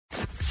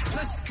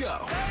go.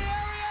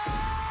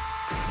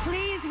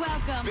 Please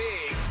welcome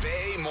Big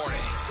Bay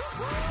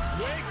Mornings.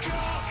 Wake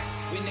up!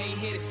 When they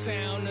hear the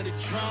sound of the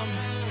drum,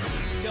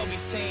 they'll be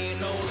saying,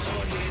 oh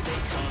Lord, here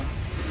they come.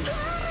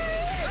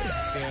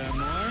 Good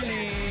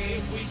morning.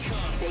 Here we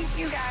come. Thank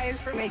you guys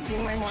for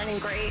making my morning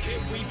great.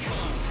 Here we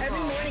come. Every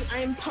morning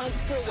I'm pumped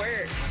for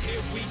work.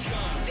 Here we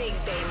come. Big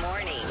Bay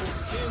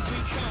Mornings. Here we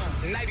come.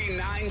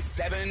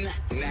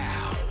 99.7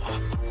 now.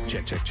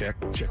 Check.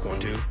 Check 1,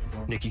 2.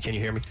 Nikki, can you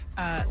hear me?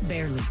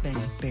 Barely.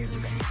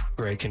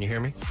 Greg, can you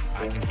hear me?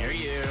 I can hear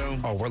you.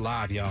 Oh, we're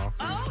live, y'all.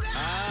 Oh,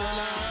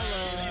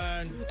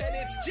 God. And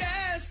it's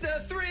just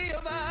the three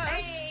of us.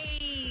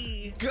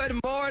 Hey. Good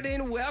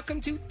morning. Welcome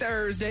to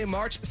Thursday,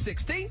 March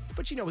 16th.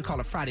 But you know we call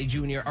it Friday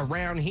Junior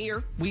around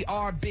here. We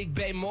are Big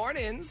Bay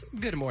Mornings.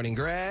 Good morning,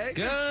 Greg.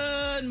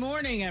 Good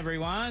morning,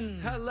 everyone.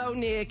 Hello,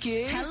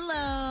 Nikki.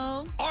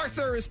 Hello.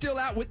 Arthur is still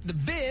out with the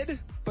vid,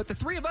 but the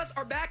three of us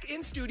are back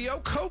in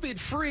studio,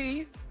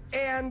 COVID-free,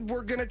 and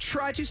we're going to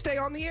try to stay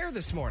on the air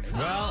this morning.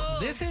 Well,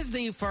 this is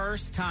the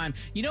first time.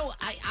 You know,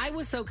 I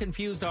was so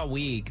confused all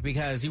week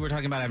because you were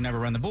talking about I've never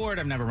run the board,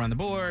 blah,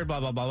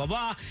 blah, blah, blah,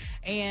 blah.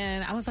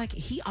 And I was like,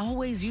 he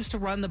always used to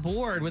run the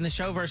board when the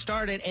show first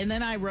started. And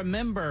then I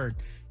remembered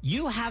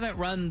you haven't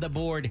run the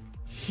board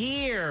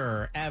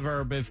here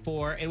ever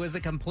before. It was a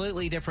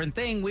completely different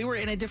thing. We were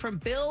in a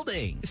different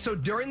building. So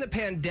during the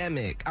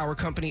pandemic, our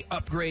company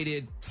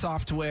upgraded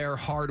software,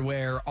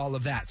 hardware, all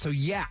of that. So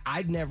yeah,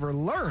 I'd never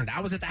learned.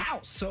 I was at the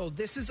house. So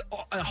this is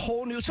a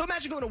whole new, so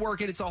imagine going to work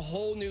and it's a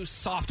whole new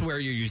software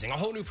you're using, a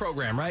whole new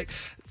program, right?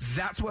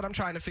 That's what I'm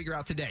trying to figure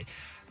out today.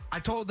 I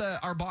told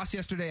our boss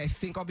yesterday, I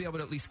think I'll be able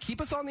to at least keep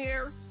us on the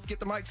air, get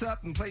the mics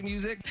up, and play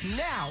music.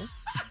 Now,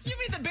 You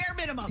mean the bare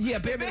minimum? yeah,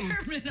 bare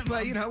minimum.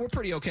 But you know, we're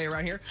pretty okay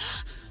around here.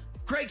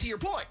 Greg, to your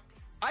point,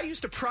 I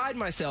used to pride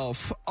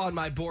myself on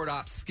my board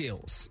ops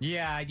skills.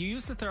 Yeah, you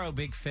used to throw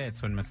big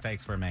fits when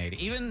mistakes were made,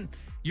 even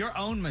your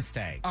own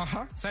mistakes.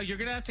 Uh-huh. So you're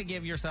going to have to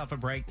give yourself a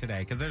break today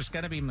because there's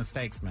going to be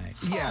mistakes made.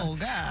 Yeah. Oh,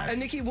 God. And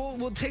Nikki,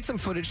 we'll take some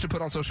footage to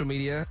put on social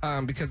media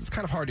because it's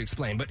kind of hard to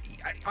explain. But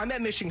I'm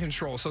at Mission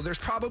Control, so there's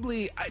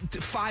probably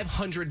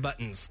 500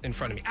 buttons in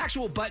front of me.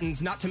 Actual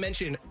buttons, not to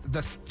mention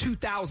the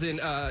 2,000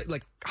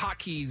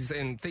 hotkeys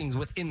and things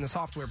within the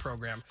software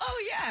program.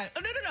 Oh, yeah. Oh,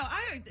 no.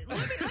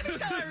 Let me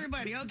tell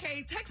everybody,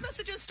 okay? Text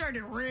messages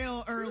started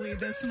real early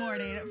this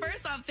morning.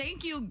 First off,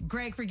 thank you,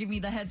 Greg, for giving me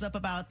the heads up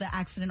about the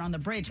accident on the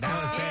bridge.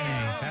 That was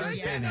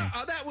Benny.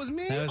 That was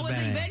me. That Was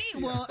it Benny?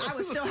 Well, I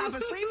was still half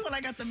asleep when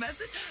I got the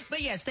message.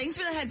 But yes, thanks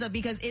for the heads up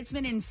because it's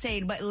been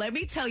insane. But let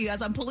me tell you,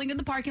 as I'm pulling in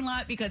the parking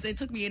lot, because it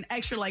took me an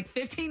extra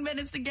 15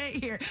 minutes to get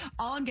here,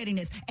 all I'm getting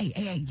is,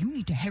 hey, you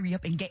need to hurry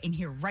up and get in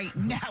here right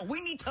now.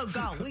 We need to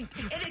go.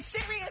 It is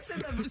serious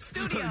in the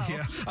studio.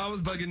 Yeah, I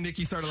was bugging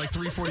Nikki, started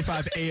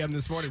 3:45 a.m.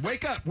 this morning.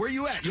 Wake up. Where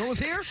you at? You almost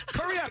here?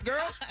 Hurry up,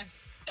 girl.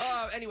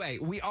 Anyway,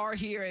 we are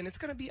here, and it's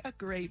going to be a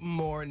great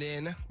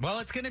morning. Well,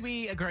 it's going to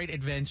be a great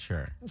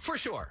adventure. For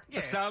sure.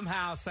 Yeah.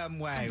 Somehow, some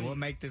way, we'll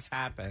make this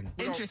happen.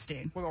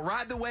 Interesting. We're going to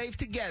ride the wave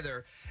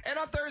together. And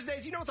on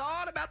Thursdays, you know, it's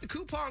all about the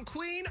Coupon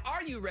Queen.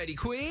 Are you ready,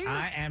 Queen?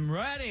 I am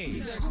ready.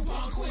 He's a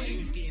coupon queen.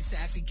 He's getting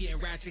sassy, getting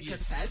ratchet,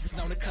 cause sass is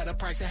known to cut a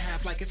price in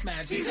half like it's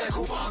magic. He's a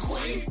coupon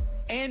queen.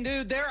 And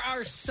dude, there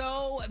are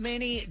so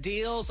many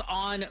deals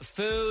on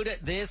food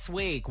this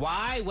week.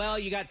 Why? Well,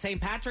 you got St.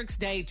 Patrick's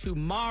Day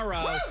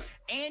tomorrow. Woo!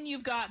 And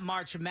you've got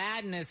March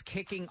Madness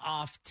kicking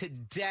off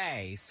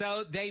today.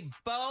 So they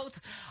both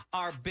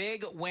are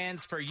big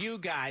wins for you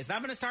guys. I'm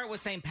going to start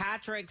with St.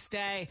 Patrick's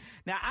Day.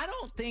 Now, I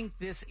don't think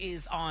this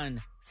is on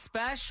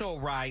special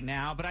right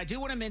now, but I do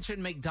want to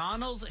mention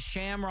McDonald's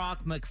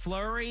Shamrock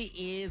McFlurry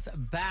is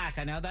back.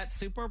 I know that's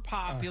super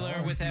popular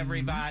with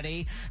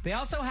everybody. They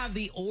also have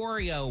the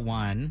Oreo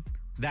one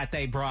that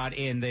they brought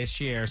in this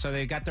year. So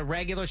they've got the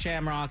regular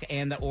Shamrock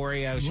and the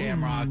Oreo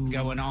Shamrock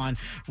going on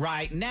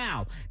right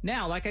now.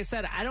 Now, like I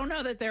said, I don't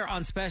know that they're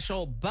on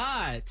special,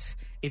 but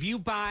if you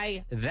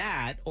buy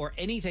that or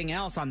anything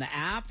else on the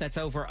app that's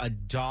over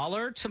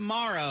 $1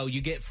 tomorrow, you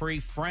get free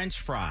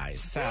French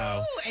fries. So,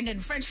 Ooh, and then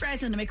French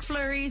fries and the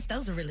McFlurries,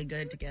 those are really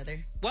good together.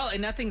 well,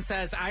 and nothing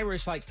says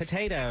Irish like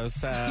potatoes,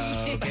 so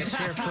get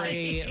your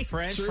free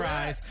French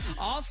fries.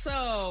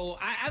 Also,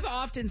 I've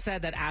often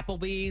said that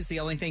Applebee's, the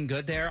only thing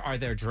good there are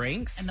their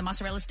drinks. And the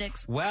mozzarella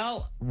sticks.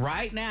 Well,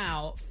 right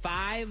now,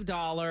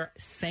 $5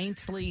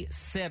 Saintly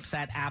Sips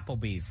at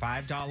Applebee's.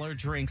 $5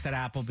 drinks at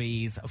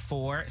Applebee's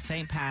for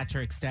St.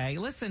 Patrick's Day.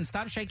 Listen,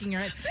 stop shaking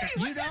your head. Benny,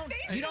 what's that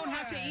face You don't for?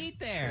 have to eat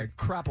there.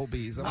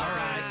 Crapplebees. All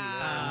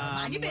right.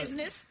 Mind your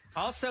business.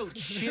 Also,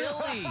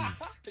 Chili's.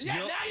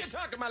 Now you're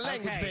talking my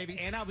language, Okay, baby.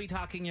 and I'll be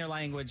talking your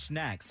language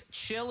next.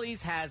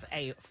 Chili's has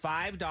a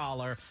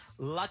 $5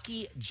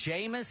 Lucky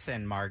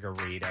Jameson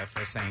margarita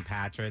for St.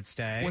 Patrick's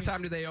Day. What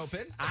time do they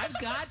open? I've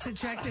got to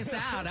check this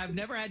out. I've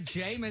never had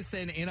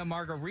Jameson in a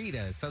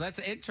margarita, so that's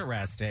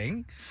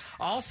interesting.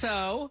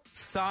 Also,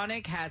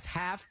 Sonic has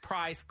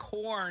half-price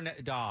corn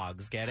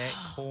dogs. Get it?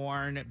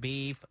 Corn,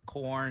 beef,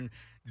 corn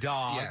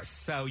dogs. Yes.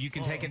 So you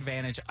can take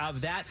advantage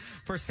of that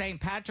for St.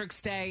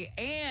 Patrick's Day,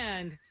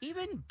 and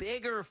even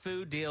bigger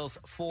food deals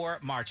for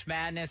March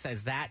Madness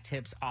as that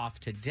tips off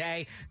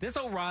today. This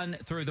will run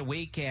through the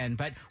weekend,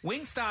 but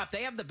Wingstop,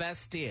 they have the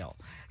best deal.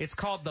 It's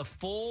called the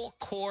Full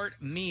Court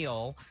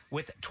Meal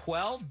with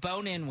 12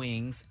 bone-in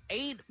wings,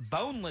 8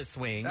 boneless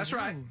wings. That's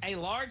right. A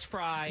large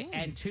fry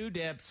and 2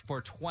 dips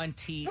for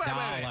 $20.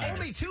 Wait.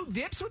 Only 2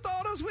 dips with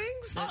all those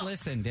wings?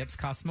 Listen, dips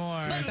cost more.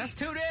 That's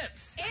 2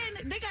 dips.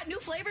 And they got new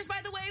flavors, by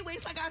the way.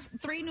 Wingstop got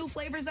 3 new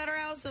flavors that are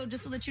out. So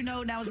just to let you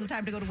know, now is the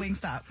time to go to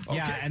Wingstop.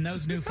 Yeah, and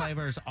those new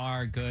flavors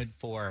are good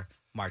for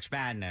March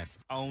Madness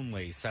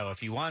only. So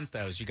if you want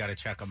those, you got to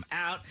check them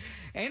out.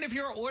 And if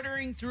you're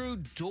ordering through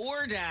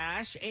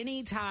DoorDash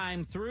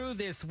anytime through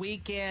this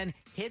weekend,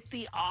 hit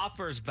the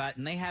offers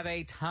button. They have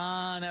a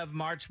ton of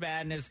March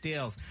Madness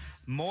deals.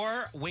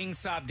 More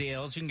Wingstop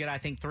deals. You can get, I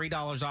think,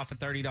 $3 off a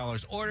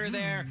 $30 order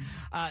there.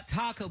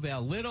 Taco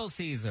Bell, Little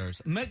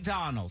Caesars,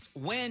 McDonald's,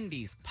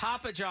 Wendy's,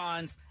 Papa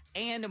John's,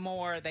 and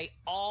more. They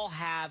all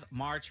have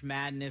March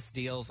Madness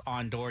deals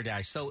on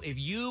DoorDash. So if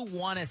you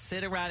want to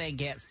sit around and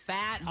get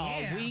fat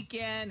all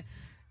weekend,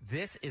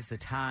 this is the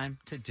time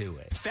to do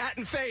it. Fat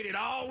and faded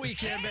all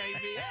weekend,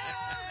 baby.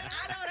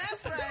 I know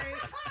that's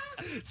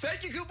right.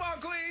 Thank you, Coupon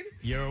Queen.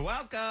 You're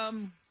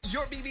welcome.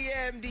 Your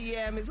BBM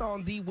DM is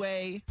on the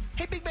way.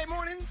 Hey, Big Bay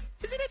Mornings,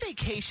 is it a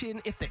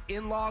vacation if the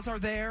in-laws are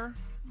there?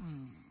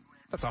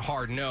 That's a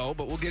hard no,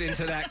 but we'll get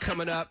into that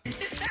coming up.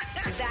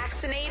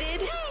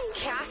 Vaccinated,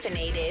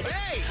 caffeinated.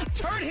 Hey,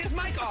 turn his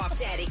mic off.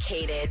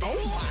 Dedicated.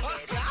 Oh, my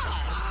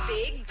God.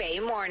 Big Bay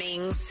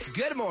Mornings.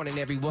 Good morning,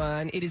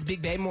 everyone. It is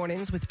Big Bay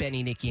Mornings with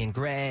Benny, Nikki, and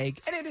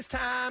Greg. And it is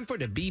time for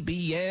the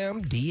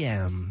BBM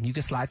DM. You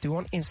can slide through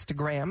on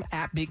Instagram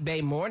at Big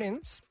Bay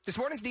Mornings. This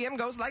morning's DM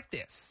goes like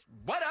this.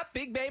 What up,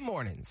 Big Bay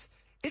Mornings?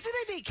 Is it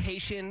a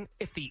vacation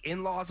if the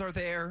in-laws are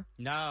there?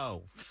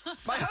 No.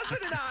 My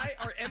husband and I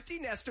are empty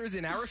nesters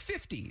in our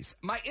 50s.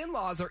 My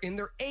in-laws are in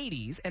their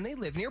 80s, and they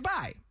live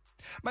nearby.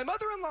 My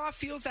mother-in-law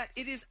feels that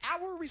it is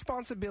our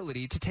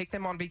responsibility to take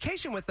them on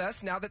vacation with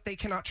us now that they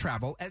cannot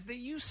travel as they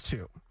used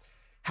to.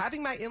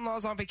 Having my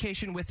in-laws on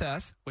vacation with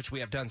us, which we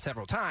have done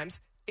several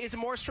times, is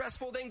more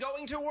stressful than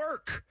going to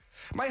work.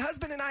 My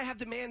husband and I have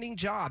demanding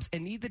jobs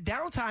and need the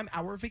downtime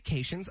our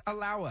vacations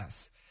allow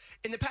us.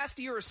 In the past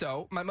year or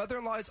so, my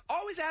mother-in-law is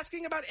always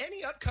asking about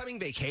any upcoming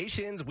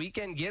vacations,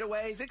 weekend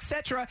getaways,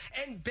 etc.,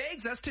 and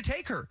begs us to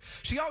take her.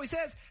 She always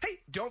says, hey,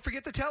 don't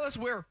forget to tell us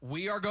where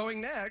we are going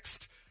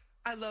next.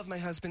 I love my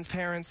husband's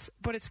parents,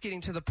 but it's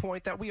getting to the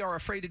point that we are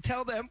afraid to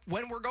tell them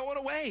when we're going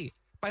away.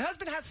 My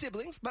husband has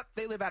siblings, but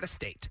they live out of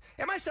state.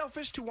 Am I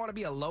selfish to want to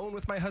be alone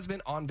with my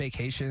husband on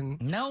vacation?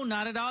 No,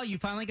 not at all. You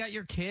finally got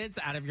your kids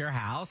out of your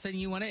house and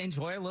you want to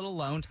enjoy a little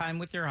alone time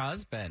with your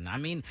husband. I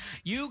mean,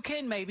 you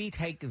can maybe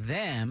take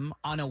them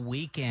on a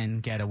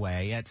weekend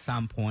getaway at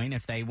some point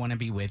if they want to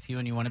be with you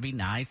and you want to be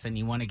nice and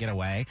you want to get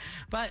away.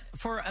 But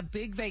for a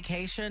big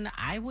vacation,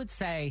 I would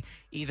say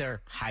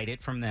either hide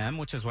it from them,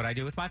 which is what I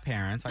do with my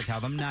parents. I tell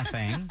them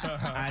nothing.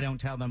 I don't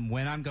tell them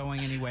when I'm going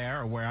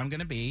anywhere or where I'm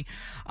going to be.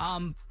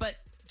 But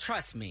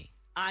trust me,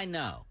 I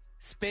know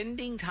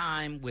spending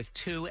time with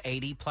 2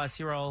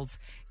 80-plus-year-olds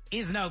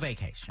is no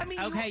vacation. I mean,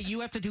 okay,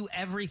 you have to do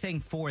everything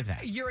for them.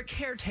 You're a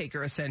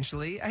caretaker,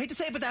 essentially. I hate to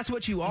say it, but that's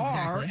what you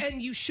are. Exactly.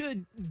 And you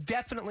should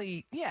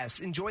definitely, yes,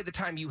 enjoy the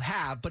time you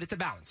have, but it's a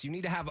balance. You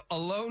need to have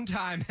alone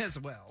time as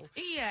well.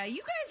 Yeah,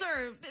 you guys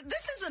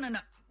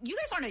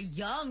aren't a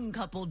young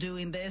couple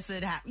doing this.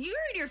 You're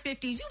in your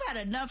 50s. You've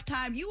had enough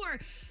time. You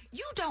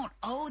don't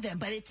owe them,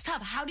 but it's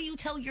tough. How do you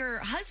tell your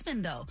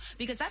husband, though?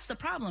 Because that's the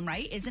problem,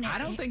 right? Isn't it? I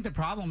don't think the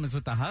problem is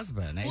with the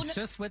husband. It's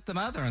just with the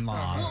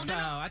mother-in-law. Well, so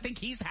I think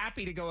he's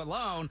happy to go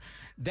alone.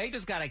 They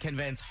just got to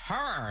convince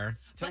her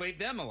to leave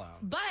them alone.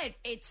 But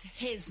it's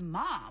his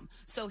mom.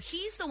 So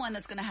he's the one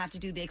that's going to have to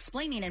do the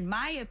explaining, in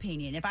my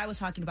opinion, if I was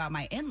talking about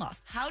my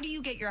in-laws. How do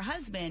you get your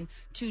husband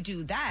to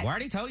do that? Well, I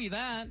already told you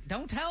that.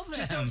 Don't tell them.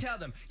 Just don't tell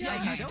them.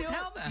 Yeah, don't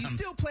tell them. You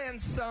still plan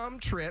some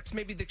trips,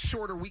 maybe the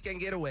shorter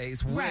weekend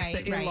getaways with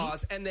the in-laws.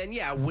 And then,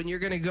 when you're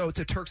going to go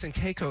to Turks and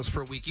Caicos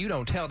for a week, you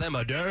don't tell them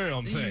a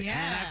damn thing. Yeah.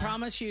 And I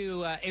promise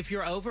you, if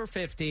you're over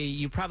 50,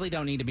 you probably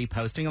don't need to be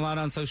posting a lot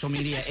on social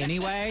media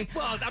anyway.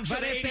 Well, I'm sure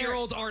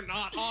 80-year-olds are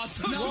not on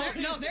social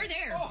media. They're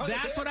there.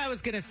 That's what I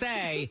was going to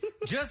say.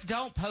 Just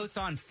don't post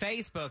on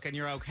Facebook and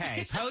you're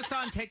okay. Post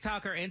on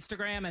TikTok or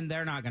Instagram and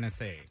they're not going to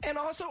see. And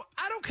also,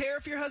 I don't care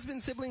if your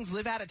husband's siblings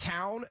live out of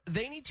town.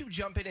 They need to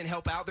jump in and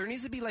help out. There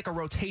needs to be like a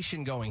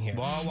rotation going here.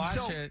 Well,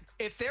 watch it.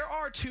 If there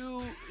are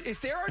two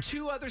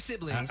other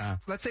siblings,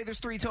 let's say there's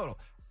 3 total.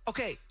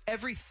 Okay,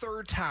 every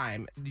third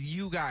time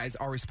you guys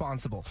are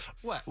responsible.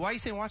 What? Why are you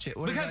saying watch it?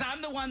 Because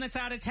I'm the one that's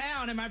out of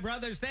town and my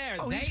brother's there.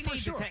 Oh,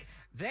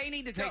 They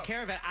need to take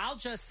care of it. I'll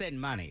just send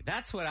money.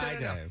 That's what I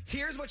do.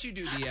 Here's what you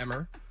do,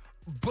 DMer.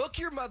 book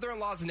your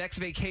mother-in-law's next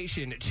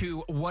vacation to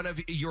one of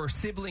your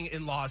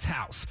sibling-in-law's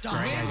house.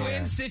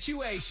 Win-win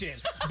situation.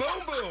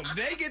 Boom, boom.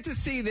 They get to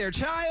see their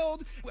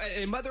child,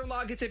 and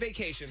mother-in-law gets a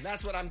vacation.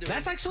 That's what I'm doing.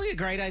 That's actually a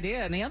great idea,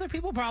 and the other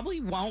people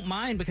probably won't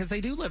mind because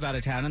they do live out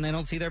of town and they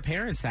don't see their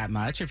parents that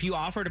much. If you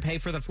offer to pay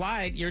for the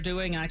flight, you're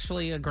doing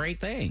actually a great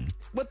thing.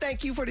 Well,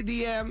 thank you for the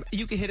DM.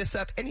 You can hit us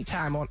up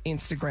anytime on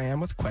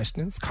Instagram with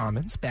questions,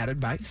 comments, bad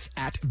advice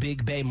at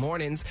Big Bay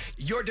Mornings.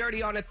 Your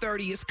Dirty on a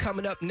 30 is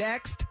coming up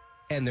next.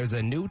 And there's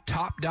a new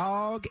top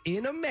dog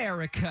in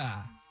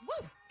America.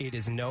 Woo. It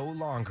is no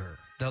longer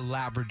the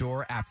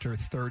Labrador after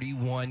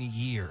 31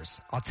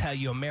 years. I'll tell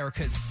you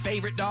America's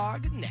favorite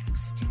dog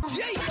next.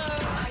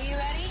 Are you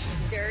ready?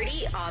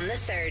 Dirty on the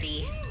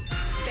 30.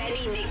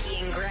 Benny,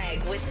 Nikki, and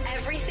Greg with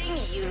everything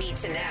you need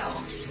to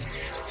know.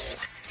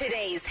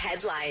 Today's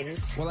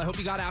headlines. Well, I hope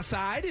you got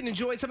outside and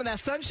enjoyed some of that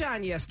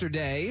sunshine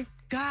yesterday.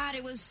 God,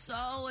 it was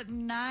so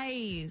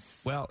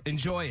nice. Well,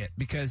 enjoy it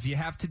because you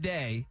have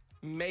today,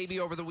 maybe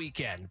over the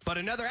weekend. But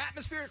another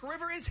atmospheric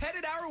river is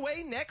headed our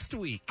way next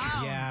week.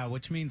 Yeah,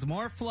 which means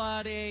more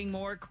flooding,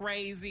 more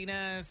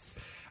craziness.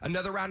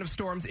 Another round of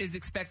storms is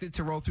expected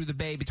to roll through the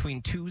bay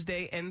between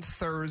Tuesday and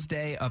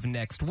Thursday of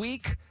next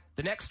week.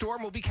 The next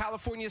storm will be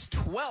California's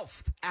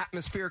 12th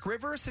atmospheric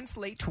river since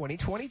late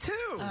 2022.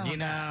 You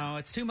know,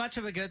 it's too much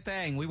of a good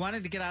thing. We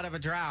wanted to get out of a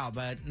drought,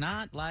 but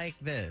not like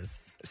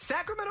this.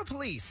 Sacramento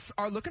police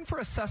are looking for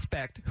a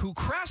suspect who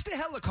crashed a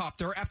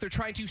helicopter after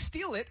trying to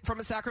steal it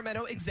from a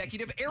Sacramento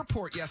executive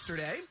airport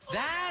yesterday.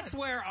 That's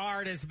where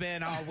Art has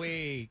been all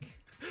week.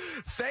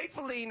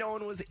 Thankfully, no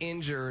one was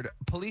injured.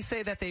 Police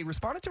say that they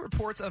responded to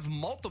reports of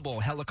multiple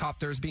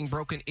helicopters being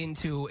broken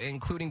into,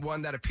 including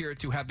one that appeared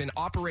to have been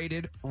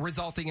operated,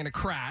 resulting in a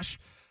crash.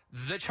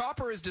 The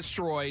chopper is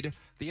destroyed.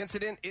 The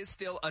incident is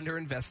still under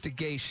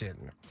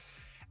investigation.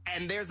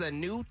 And there's a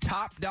new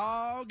top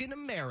dog in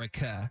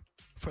America.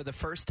 For the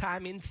first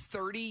time in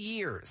 30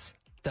 years,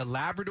 the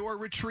Labrador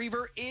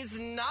Retriever is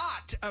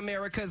not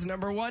America's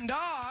 #1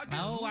 dog.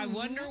 Oh, I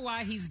wonder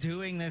why he's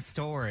doing this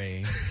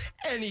story.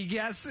 Any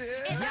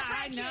guesses?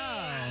 I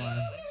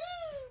know.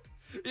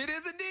 It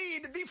is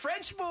indeed. The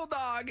French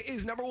Bulldog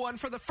is #1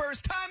 for the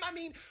first time. I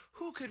mean,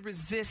 who could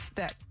resist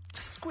that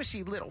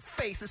squishy little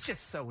face? It's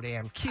just so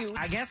damn cute.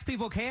 I guess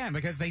people can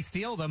because they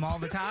steal them all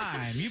the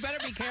time. You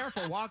better be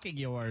careful walking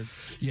yours.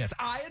 Yes,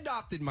 I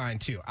adopted mine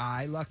too.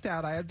 I lucked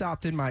out. I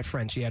adopted my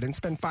Frenchie. I didn't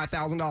spend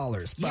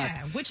 $5,000.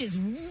 Yeah, which is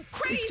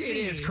crazy.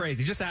 It is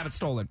crazy. Just to have it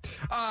stolen.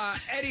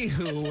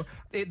 Anywho,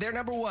 they're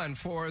 #1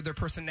 for their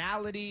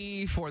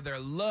personality, for their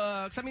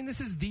looks. I mean,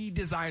 this is the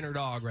designer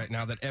dog right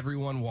now that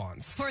everyone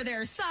wants. For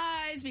their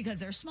size, because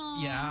they're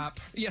small.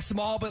 Yeah,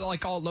 small, but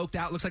like all loped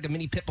out. Looks like a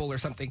mini pit bull or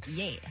something.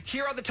 Yeah.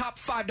 Here are the top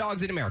 5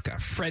 dogs in America.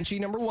 Frenchie,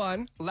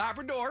 #1.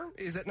 Labrador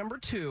is at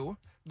 #2.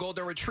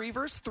 Golden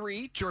Retrievers,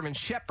 3. German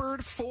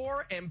Shepherd,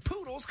 4. And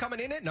Poodles coming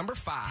in at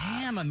 #5.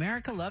 Damn,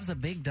 America loves a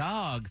big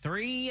dog.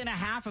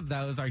 3.5 of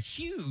those are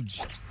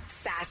huge.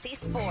 Sassy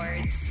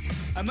Sports.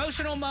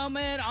 Emotional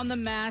moment on The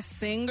Masked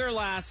Singer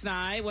last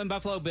night when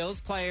Buffalo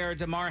Bills player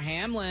Damar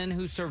Hamlin,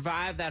 who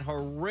survived that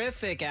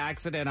horrific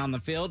accident on the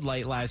field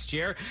late last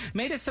year,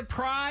 made a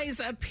surprise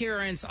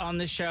appearance on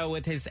the show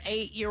with his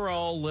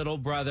 8-year-old little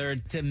brother,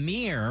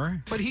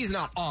 Demir. But he's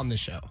not on the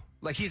show.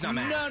 Like, he's not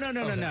masked.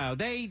 No.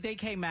 They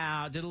came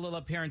out, did a little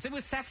appearance. It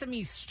was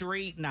Sesame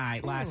Street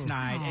night last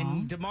night,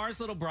 and Damar's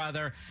little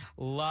brother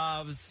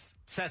loves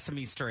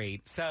Sesame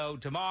Street. So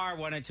Damar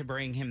wanted to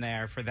bring him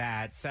there for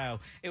that.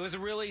 So it was a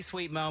really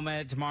sweet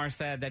moment. Damar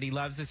said that he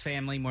loves his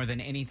family more than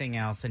anything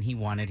else, and he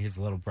wanted his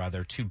little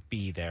brother to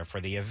be there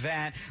for the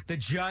event. The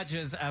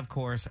judges, of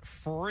course,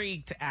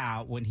 freaked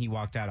out when he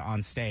walked out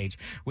on stage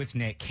with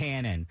Nick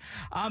Cannon.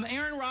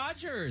 Aaron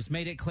Rodgers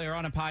made it clear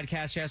on a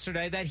podcast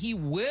yesterday that he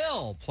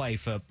will play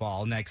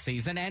football next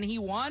season, and he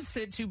wants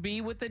it to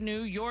be with the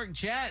New York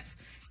Jets.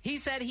 He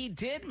said he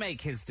did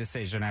make his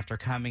decision after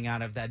coming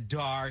out of that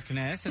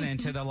darkness and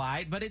into the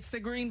light, but it's the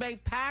Green Bay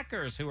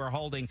Packers who are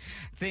holding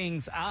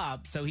things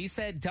up. So he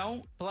said,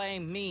 don't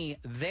blame me.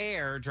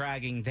 They're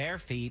dragging their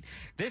feet.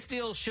 This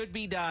deal should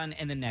be done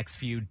in the next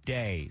few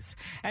days.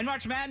 And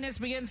March Madness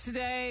begins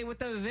today with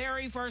the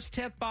very first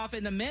tip-off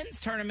in the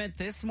men's tournament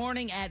this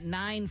morning at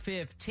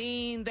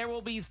 9:15. There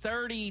will be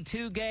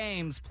 32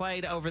 games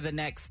played over the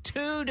next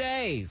 2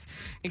 days,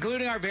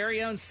 including our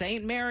very own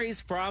St. Mary's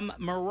from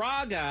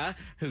Moraga,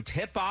 who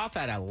tip off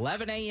at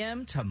 11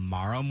 a.m.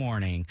 tomorrow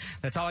morning.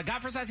 That's all I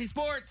got for Sassy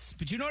Sports.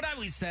 But you know what I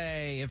always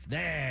say, if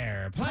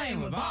they're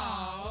playing with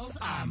balls,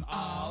 I'm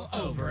all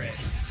over it.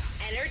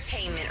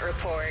 Entertainment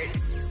Report.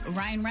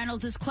 Ryan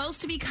Reynolds is close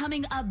to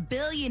becoming a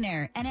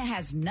billionaire, and it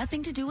has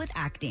nothing to do with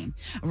acting.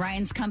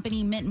 Ryan's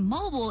company, Mint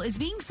Mobile, is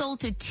being sold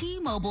to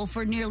T-Mobile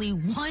for nearly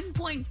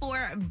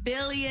 $1.4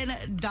 billion.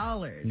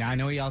 Now, I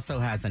know he also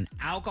has an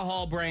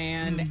alcohol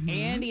brand,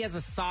 and he has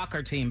a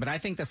soccer team, but I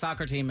think the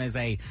soccer team is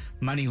a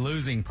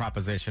money-losing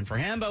proposition for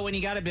him. But when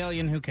you got $1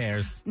 billion, who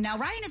cares? Now,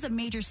 Ryan is a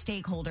major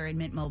stakeholder in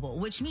Mint Mobile,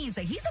 which means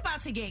that he's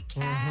about to get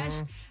cash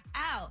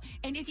out.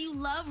 And if you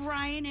love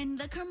Ryan in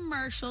the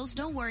commercials,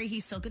 don't worry,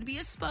 he's still going to be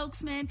a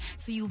spokesman,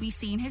 so you'll be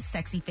seeing his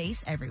sexy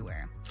face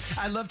everywhere.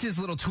 I loved his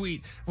little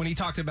tweet when he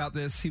talked about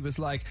this. He was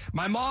like,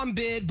 my mom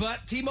bid,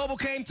 but T-Mobile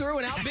came through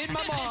and outbid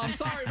my mom.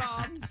 Sorry,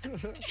 Mom.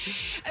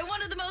 And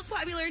one of the most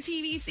popular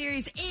TV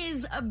series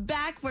is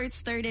back for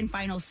its third and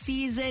final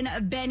season.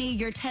 Benny,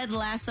 your Ted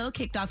Lasso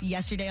kicked off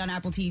yesterday on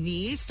Apple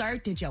TV.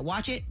 Did you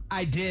watch it?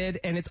 I did,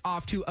 and it's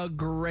off to a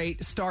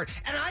great start.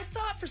 And I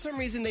thought for some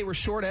reason they were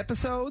short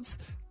episodes,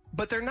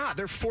 but they're not.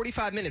 They're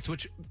 45 minutes,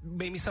 which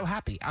made me so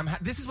happy.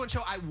 This is one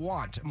show I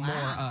want more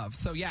of.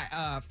 So,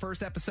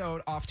 first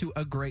episode off to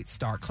a great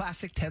start.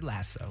 Classic Ted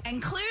Lasso.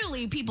 And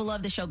clearly people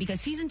love the show because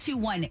season 2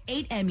 won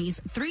 8 Emmys,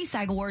 3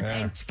 SAG Awards,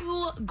 and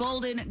 2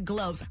 Golden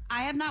Globes.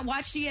 I have not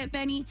watched it yet,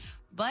 Benny,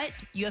 but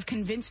you have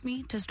convinced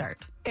me to start.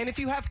 And if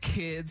you have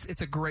kids,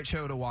 it's a great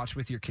show to watch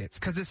with your kids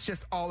because it's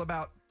just all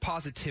about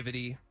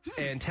positivity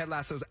and Ted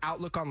Lasso's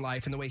outlook on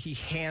life and the way he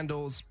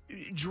handles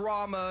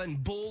drama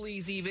and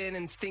bullies even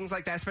and things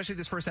like that, especially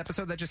this first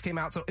episode that just came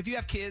out. So if you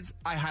have kids,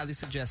 I highly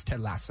suggest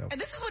Ted Lasso.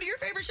 And this is one of your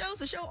favorite shows,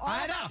 a show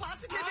all about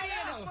positivity,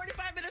 and it's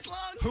 45 minutes long.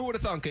 Who would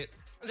have thunk it?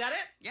 Is that it?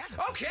 Yeah.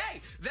 Okay.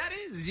 That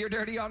is your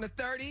Dirty on the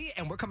 30,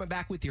 and we're coming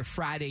back with your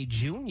Friday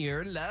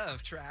Junior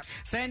Love Trap.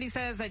 Sandy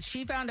says that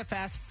she found a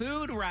fast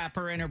food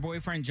wrapper in her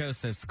boyfriend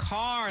Joseph's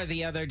car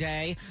the other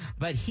day,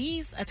 but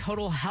he's a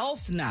total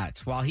health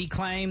nut. While he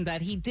claimed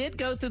that he did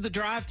go through the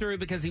drive-thru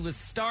because he was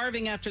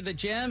starving after the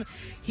gym,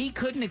 he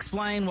couldn't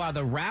explain why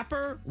the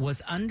wrapper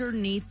was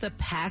underneath the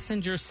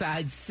passenger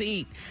side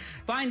seat.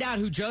 Find out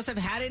who Joseph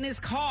had in his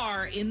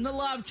car in the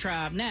Love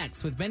Trap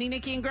next with Benny,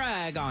 Nikki, and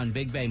Greg on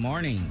Big Bay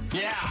Mornings.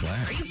 Yeah.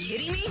 Are you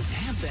kidding me?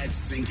 Have that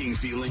sinking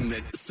feeling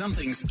that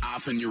something's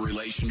off in your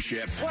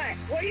relationship. What?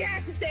 What do you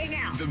have to say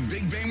now? The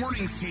Big Bay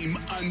Mornings team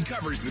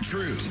uncovers the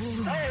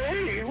truth.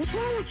 Hey, what's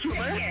wrong with you,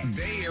 man?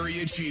 Bay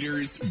Area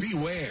cheaters,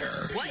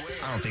 beware.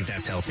 I don't think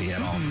that's healthy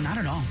at all. Not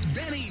at all.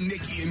 Benny,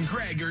 Nikki, and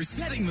Greg are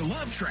setting the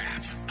Love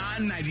Trap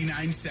on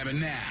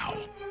 99.7 now.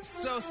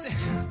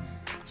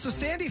 So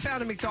Sandy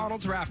found a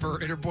McDonald's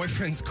wrapper in her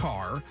boyfriend's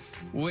car,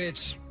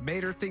 which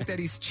made her think that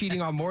he's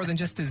cheating on more than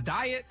just his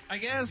diet, I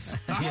guess.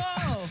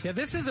 Yeah,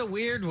 this is a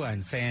weird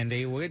one,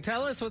 Sandy.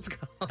 Tell us what's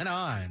going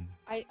on.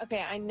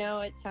 I know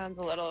it sounds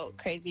a little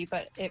crazy,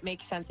 but it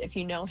makes sense if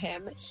you know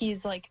him.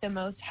 He's like the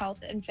most health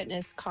and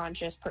fitness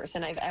conscious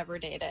person I've ever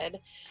dated,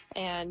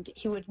 and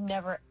he would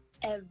never,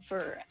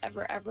 ever,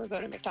 ever, ever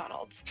go to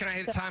McDonald's. Can I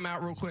hit a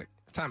timeout real quick?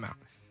 Timeout.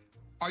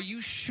 Are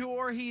you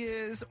sure he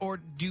is, or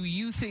do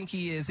you think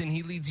he is, and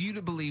he leads you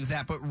to believe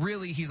that, but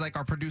really he's like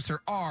our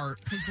producer,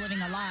 Art, Who's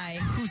living a lie.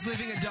 who's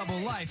living a double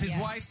life? His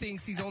Yes. wife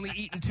thinks he's only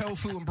eating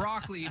tofu and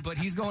broccoli, but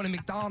he's going to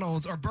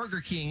McDonald's or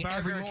Burger King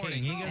every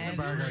morning. He goes to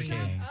Burger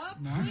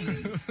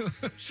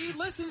King. She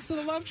listens to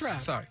the Love Trap.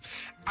 Sorry.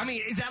 I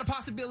mean, is that a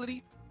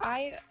possibility?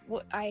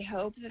 I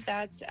hope that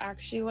that's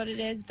actually what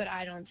it is, but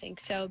I don't think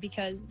so,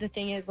 because the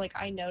thing is, like,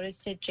 I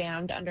noticed it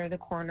jammed under the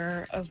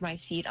corner of my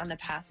seat on the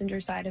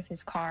passenger side of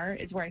his car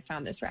is where I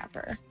found this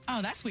wrapper.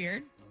 Oh, that's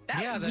weird.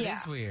 That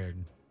is weird.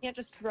 You can't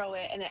just throw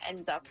it and it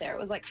ends up there. It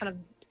was like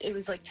it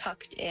was like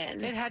tucked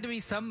in. It had to be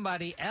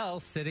somebody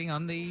else sitting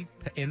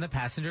in the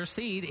passenger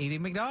seat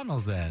eating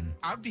McDonald's then.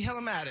 I'd be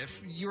hella mad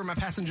if you were my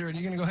passenger and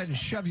you're going to go ahead and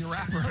shove your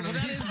wrapper under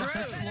that is the rude.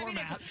 I mean,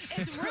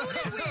 it's rude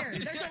and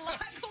weird. There's a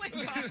lot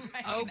going on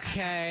right now.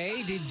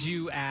 Okay, did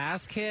you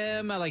ask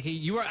him? Like,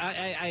 you were,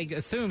 I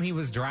assume he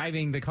was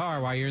driving the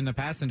car while you're in the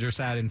passenger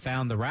side and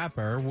found the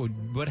wrapper.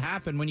 What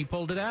happened when you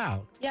pulled it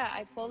out? Yeah,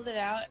 I pulled it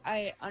out.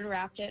 I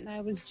unwrapped it, and I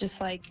was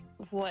just like,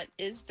 what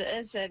is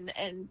this?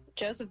 And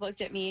Joseph looked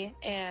at me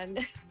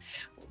and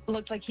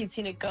looked like he'd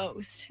seen a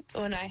ghost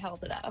when I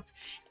held it up.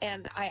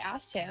 And I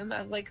asked him,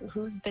 I was like,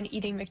 who's been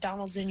eating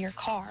McDonald's in your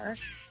car?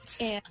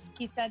 And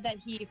he said that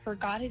he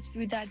forgot his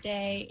food that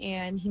day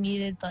and he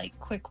needed like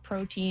quick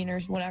protein or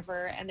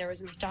whatever. And there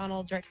was a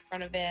McDonald's right in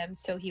front of him.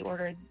 So he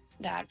ordered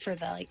that for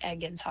the like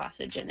egg and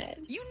sausage in it.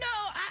 You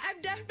know,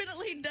 I've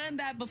definitely done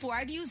that before.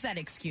 I've used that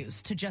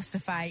excuse to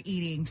justify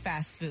eating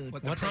fast food.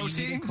 What, the What, that you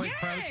protein? needed quick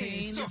Yes,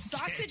 protein? just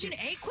sausage and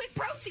egg, quick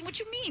protein. What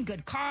you mean?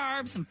 Good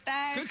carbs, some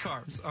fats. Good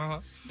carbs.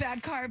 Uh-huh.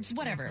 Bad carbs,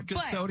 whatever.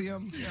 Good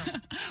sodium. Yeah.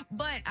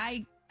 But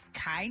I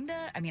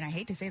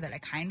hate to say that, I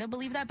kind of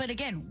believe that. But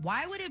again,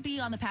 why would it be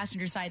on the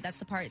passenger side? That's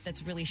the part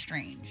that's really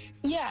strange.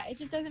 Yeah, it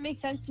just doesn't make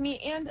sense to me.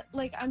 And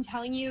like, I'm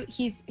telling you,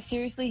 he's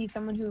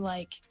someone who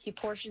like, he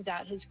portions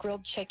out his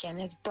grilled chicken,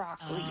 his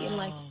broccoli, and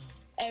like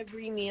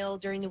every meal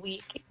during the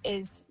week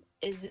is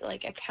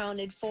like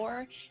accounted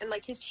for. And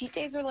like his cheat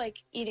days are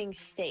like eating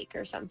steak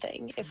or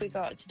something if we go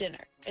out to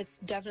dinner. It's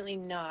definitely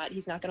not,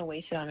 he's not going to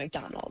waste it on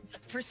McDonald's.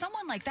 For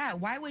someone like that,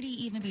 why would he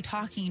even be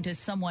talking to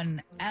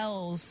someone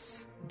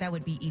else that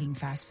would be eating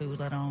fast food,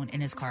 let alone in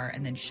his car,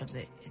 and then shoves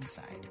it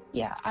inside?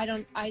 Yeah, I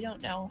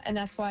don't know. And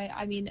that's why,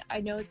 I mean,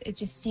 I know it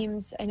just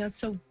seems, I know it's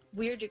so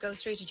weird to go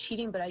straight to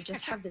cheating, but I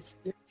just have this,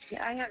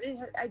 I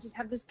just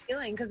have this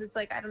feeling, because it's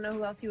like, I don't know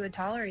who else he would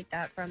tolerate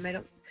that from. I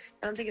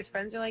don't think his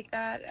friends are like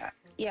that.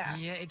 Yeah.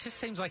 Yeah, it just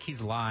seems like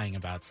he's lying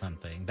about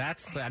something.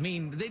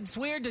 It's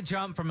weird to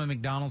jump from a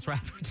McDonald's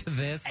rapper to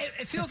this.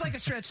 It feels like a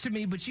stretch to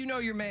me, but you know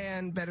your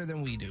man better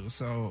than we do,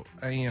 so,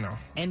 you know.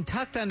 And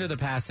tucked under the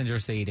passenger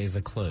seat is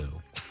a clue.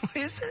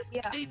 Is it?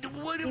 Yeah.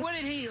 What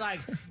did he, like,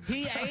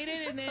 he ate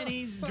it and then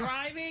he's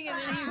driving and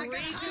then he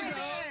reaches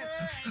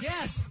over?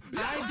 Yes,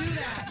 I do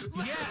that.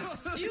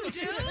 Yes. You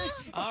do?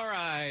 All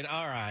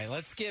right.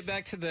 Let's get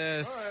back to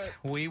this.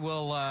 All We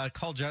will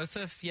call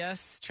Joseph.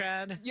 Yes,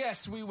 Chad?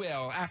 Yes, we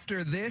will.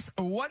 After this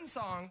one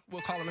song,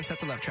 we'll call him and set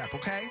the love trap,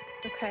 okay?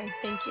 Okay,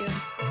 thank you.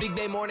 Big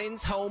Bay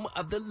Mornings, home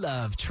of the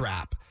love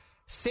trap.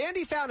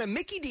 Sandy found a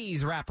Mickey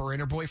D's wrapper in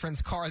her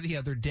boyfriend's car the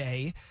other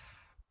day.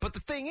 But the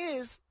thing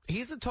is,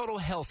 he's a total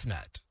health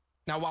nut.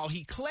 Now, while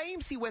he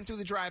claims he went through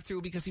the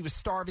drive-thru because he was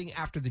starving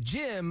after the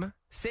gym,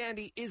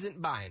 Sandy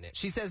isn't buying it.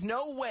 She says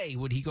no way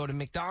would he go to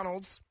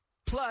McDonald's.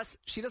 Plus,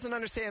 she doesn't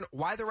understand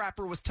why the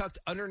wrapper was tucked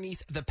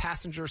underneath the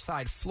passenger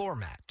side floor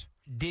mat.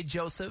 Did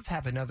Joseph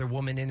have another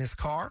woman in his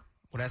car?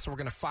 Well, that's what we're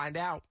going to find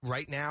out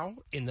right now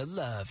in the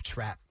Love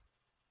Trap.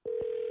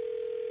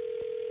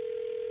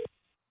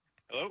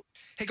 Hello?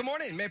 Hey, good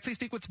morning. May I please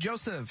speak with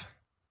Joseph?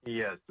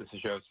 Yes, this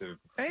is Joseph.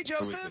 Hey,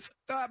 Joseph.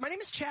 My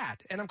name is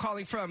Chad, and I'm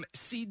calling from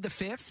Seed the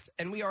Fifth,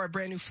 and we are a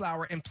brand new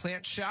flower and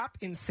plant shop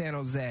in San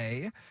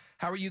Jose.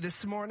 How are you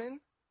this morning?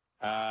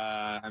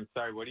 I'm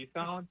sorry, what are you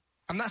selling?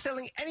 I'm not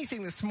selling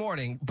anything this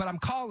morning, but I'm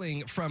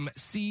calling from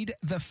Seed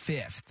the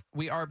Fifth.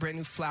 We are a brand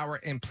new flower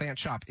and plant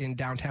shop in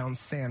downtown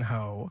San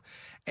Ho.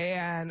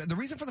 And the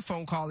reason for the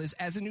phone call is,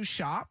 as a new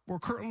shop, we're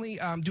currently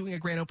doing a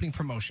grand opening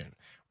promotion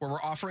where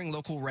we're offering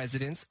local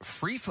residents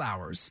free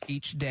flowers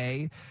each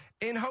day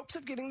in hopes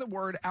of getting the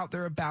word out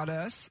there about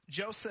us.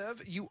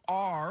 Joseph, you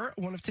are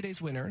one of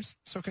today's winners,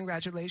 so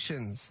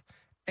congratulations.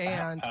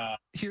 And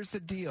here's the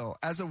deal.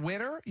 As a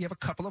winner, you have a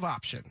couple of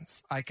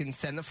options. I can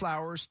send the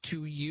flowers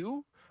to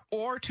you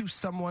or to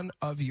someone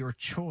of your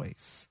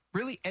choice.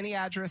 Really, any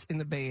address in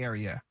the Bay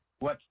Area.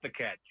 What's the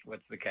catch?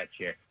 What's the catch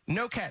here?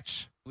 No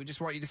catch. We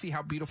just want you to see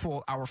how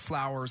beautiful our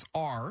flowers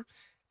are.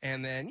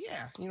 And then,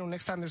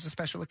 next time there's a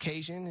special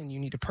occasion and you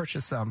need to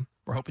purchase some,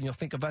 we're hoping you'll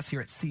think of us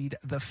here at Seed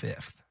the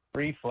Fifth.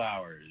 Free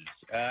flowers.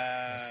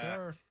 Yes,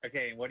 sir.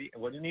 Okay, what do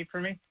you need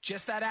from me?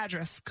 Just that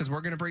address, because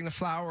we're going to bring the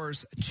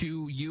flowers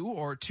to you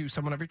or to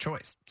someone of your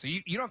choice. So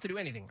you don't have to do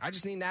anything. I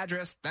just need an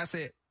address. That's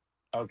it.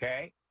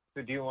 Okay.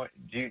 So do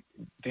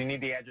you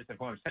need the address of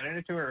who I'm sending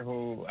it to, or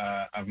who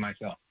of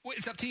myself? Well,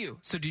 it's up to you.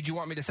 So did you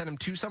want me to send them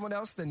to someone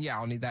else? Then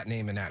I'll need that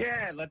name and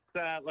address.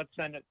 Yeah, let's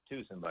send it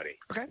to somebody.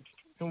 Okay.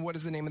 And what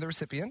is the name of the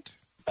recipient?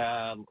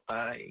 Send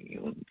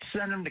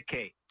them to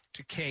Kate.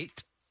 To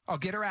Kate. I'll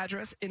get her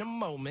address in a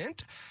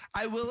moment.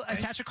 I will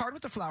attach a card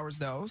with the flowers,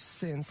 though,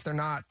 since they're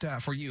not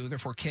for you. They're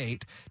for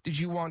Kate. Did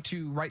you want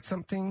to write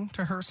something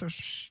to her so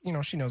she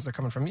knows they're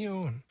coming from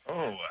you?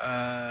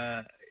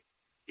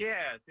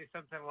 Yeah, say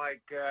something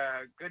like,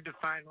 good to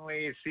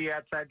finally see you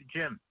outside the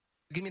gym.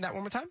 Give me that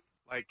one more time.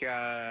 Like,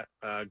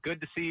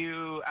 good to see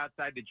you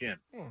outside the gym.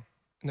 In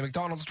the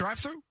McDonald's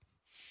drive-thru?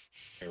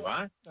 Hey,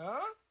 what?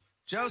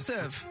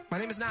 Joseph, my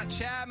name is not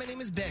Chad. My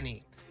name is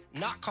Benny.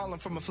 Not calling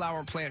from a flower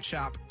and plant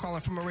shop, calling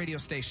from a radio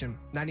station,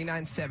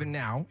 99.7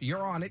 now.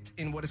 You're on it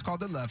in what is called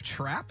the Love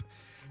Trap.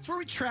 It's where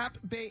we trap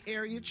Bay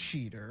Area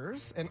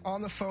cheaters. And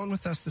on the phone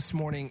with us this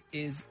morning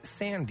is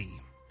Sandy.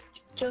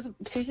 Joseph,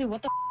 seriously,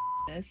 what the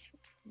is this?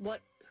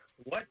 What?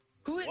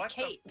 Who is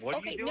Kate? What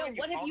are you doing?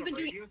 What have you been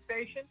doing?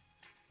 Station?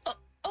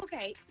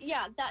 Okay, you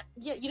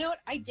know what?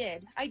 I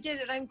did,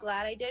 and I'm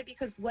glad I did,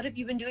 because what have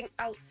you been doing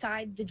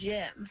outside the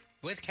gym?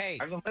 With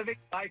Kate. I've been living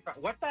life.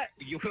 What the?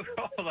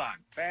 Hold on.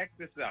 Back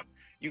this up.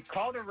 You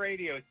called a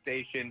radio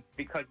station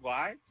because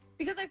why?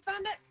 Because I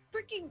found that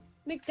freaking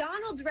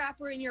McDonald's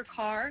wrapper in your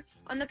car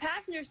on the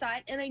passenger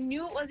side, and I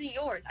knew it wasn't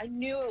yours. I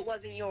knew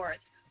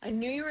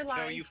you were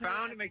lying. So you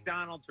found a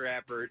McDonald's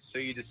wrapper, so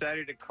you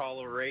decided to call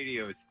a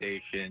radio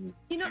station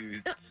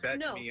to set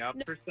me up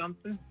for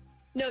something?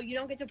 No, you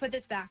don't get to put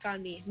this back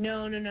on me.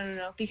 No.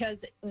 Because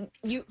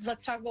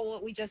let's talk about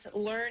what we just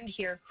learned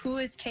here. Who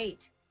is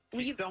Kate?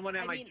 She's someone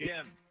at my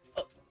gym.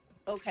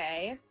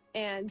 Okay.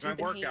 And my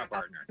workout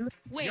partner.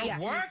 Wait, your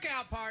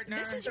workout partner?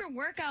 This is your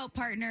workout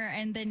partner,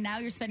 and then now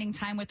you're spending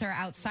time with her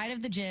outside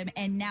of the gym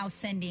and now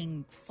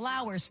sending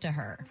flowers to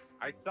her.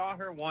 I saw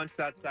her once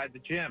outside the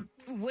gym.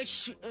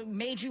 Which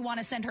made you want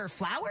to send her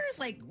flowers?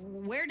 Like,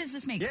 where does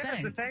this make sense?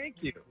 As a thank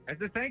you.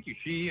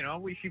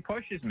 She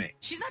pushes me.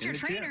 She's not your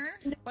trainer.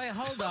 Wait,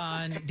 hold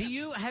on.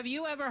 Have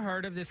you ever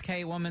heard of this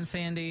Kate woman,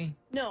 Sandy?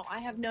 No, I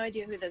have no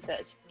idea who this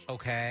is.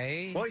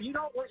 Okay. Well, you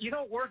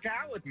don't work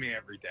out with me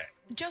every day.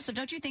 Joseph,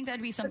 don't you think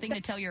that'd be something to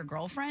tell your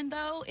girlfriend,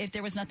 though, if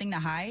there was nothing to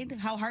hide?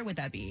 How hard would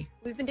that be?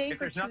 We've been dating if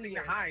for 2 years. If there's nothing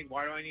to hide,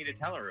 why do I need to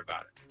tell her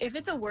about it? If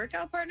it's a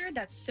workout partner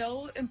that's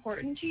so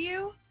important to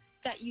you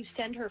that you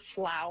send her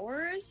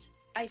flowers,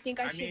 I think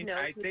I should know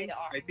who they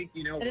are. I think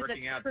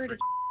working out is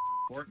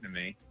important to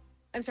me.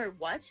 I'm sorry,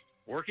 what?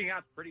 Working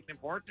out's pretty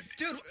important to me.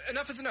 Dude,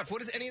 enough is enough. What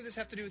does any of this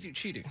have to do with you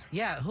cheating?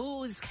 Yeah,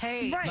 who is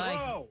Kate? Right. Like,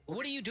 Whoa.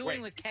 what are you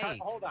doing with Kate?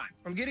 Hold on.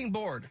 I'm getting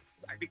bored.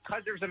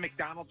 Because there's a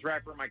McDonald's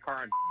wrapper in my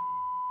car,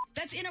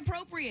 That's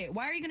inappropriate.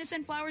 Why are you going to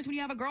send flowers when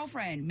you have a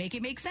girlfriend? Make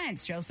it make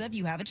sense, Joseph.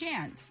 You have a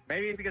chance.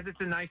 Maybe because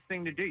it's a nice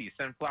thing to do. You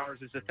send flowers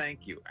as a thank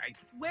you.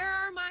 Where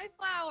are my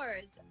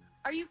flowers?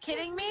 Are you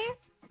kidding me?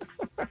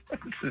 This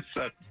is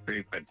so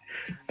stupid.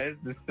 This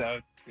is so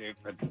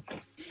stupid.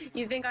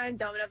 You think I'm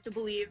dumb enough to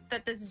believe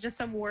that this is just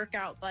some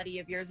workout buddy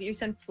of yours that you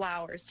send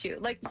flowers to?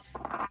 Like,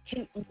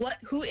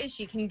 who is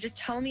she? Can you just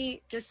tell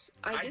me?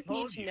 I just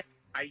need to know.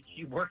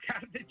 You work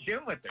out at the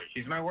gym with her.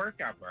 She's my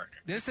workout partner.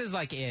 This is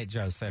like it,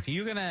 Joseph. Are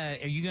you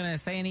gonna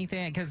say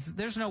anything? Because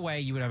there's no way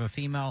you would have a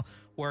female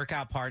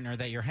workout partner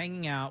that you're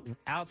hanging out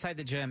outside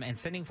the gym and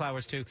sending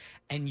flowers to,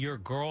 and your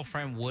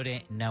girlfriend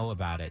wouldn't know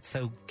about it.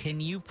 So can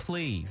you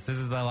please? This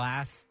is the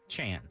last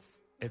chance.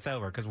 It's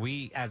over because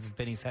we, as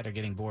Benny said, are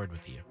getting bored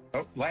with you.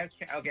 Oh,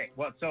 okay.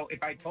 Well, so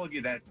if I told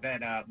you that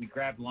we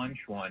grabbed lunch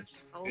once,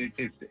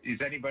 is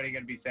anybody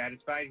going to be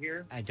satisfied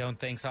here? I don't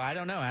think so. I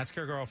don't know. Ask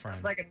your girlfriend.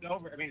 It's like it's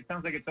over. I mean, it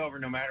sounds like it's over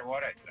no matter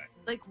what I say.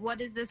 Like,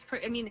 what is this?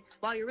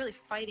 Wow, you're really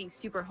fighting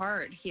super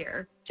hard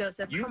here,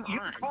 Joseph. Come on. You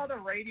called a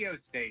radio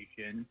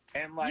station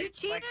and you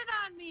cheated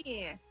on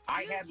me.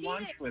 I had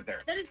lunch with her.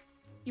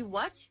 You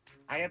what?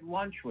 I had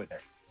lunch with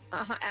her.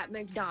 At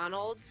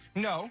McDonald's.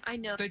 No. I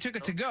know. They took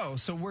it to go,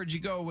 so where'd you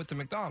go with the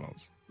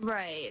McDonald's?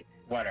 Right.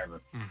 Whatever.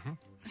 Mm-hmm.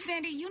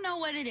 Sandy, you know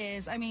what it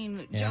is. I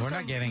mean, yeah, Joseph, we're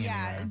not getting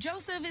anywhere.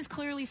 Joseph is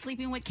clearly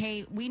sleeping with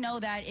Kate. We know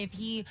that if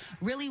he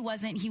really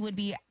wasn't, he would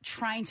be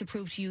trying to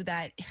prove to you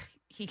that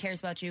he cares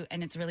about you,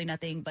 and it's really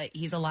nothing, but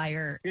he's a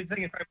liar. Here's the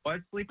thing, if I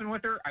was sleeping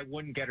with her, I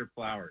wouldn't get her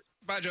flowers.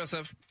 Bye,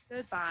 Joseph.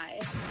 Goodbye.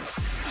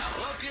 I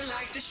hope you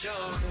like the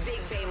show.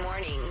 Big Bay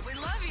Mornings. We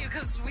love you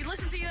because we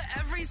listen to you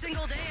every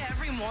single day,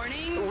 every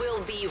morning.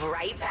 We'll be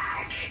right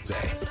back.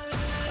 Get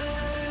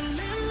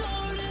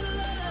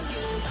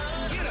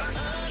up.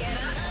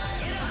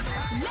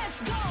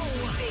 Let's go.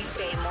 Big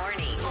Bay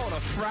Mornings. On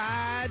a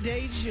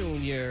Friday,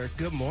 Junior.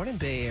 Good morning,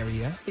 Bay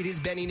Area. It is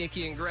Benny,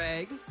 Nikki, and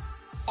Greg.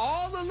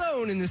 All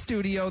alone in the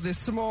studio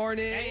this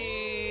morning.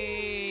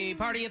 Hey,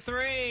 party of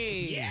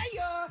three. Yeah.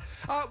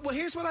 Well,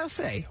 here's what I'll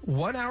say.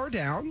 1 hour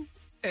down,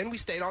 and we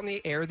stayed on the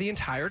air the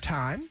entire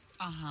time.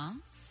 Uh-huh.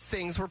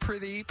 Things were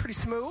pretty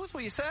smooth,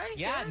 what you say?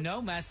 Yeah,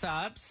 no mess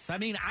ups. I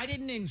mean, I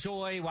didn't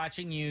enjoy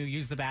watching you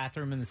use the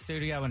bathroom in the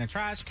studio in a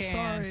trash can.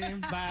 Sorry.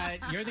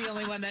 But you're the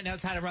only one that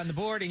knows how to run the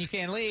board, and you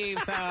can't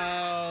leave,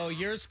 so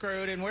you're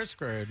screwed and we're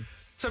screwed.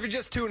 So if you're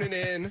just tuning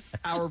in,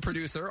 our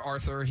producer,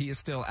 Arthur, he is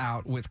still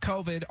out with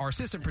COVID. Our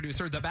assistant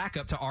producer, the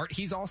backup to Art,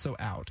 he's also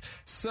out.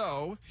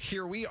 So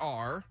here we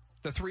are,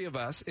 the three of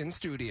us in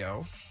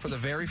studio for the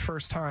very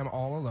first time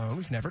all alone.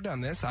 We've never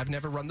done this. I've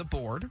never run the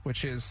board,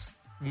 which is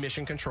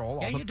mission control.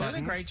 Yeah, all the you're buttons.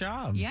 doing a great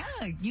job. Yeah,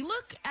 you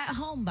look at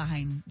home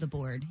behind the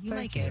board. You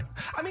Thank like it.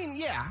 I mean,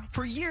 yeah,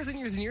 for years and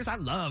years and years, I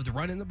loved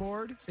running the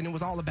board, and it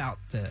was all about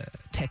the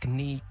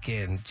technique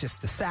and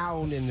just the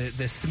sound and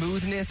the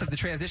smoothness of the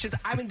transitions.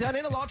 I haven't done it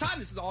in a long time.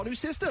 This is all new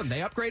system.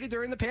 They upgraded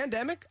during the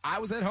pandemic. I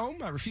was at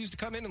home. I refused to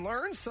come in and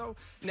learn, so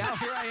now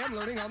here I am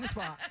learning on the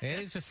spot. It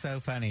is just so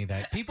funny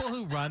that people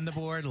who run the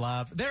board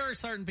there are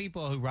certain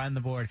people who run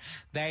the board,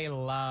 they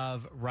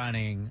love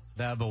running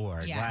the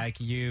board. Yeah.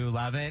 Like, you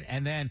love it.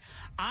 And then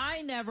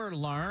I never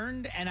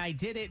learned, and I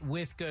did it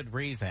with good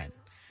reason.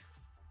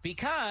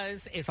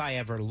 Because if I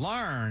ever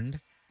learned,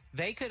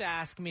 they could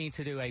ask me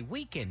to do a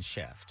weekend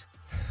shift.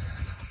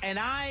 And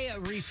I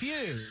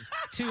refused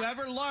to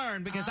ever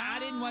learn because I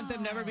didn't want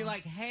them to ever be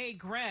like, hey,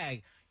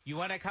 Greg, you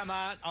want to come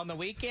out on the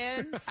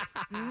weekends?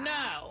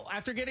 No.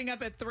 After getting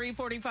up at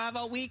 3:45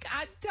 all week,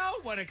 I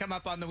don't want to come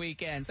up on the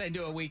weekends and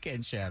do a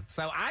weekend shift.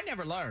 So I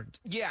never learned.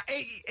 Yeah,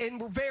 and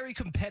we're very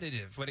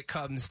competitive when it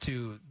comes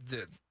to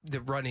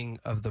the running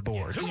of the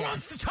board. Who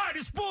wants the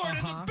tightest board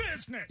in the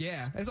business?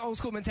 Yeah, it's old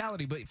school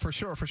mentality, but for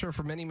sure,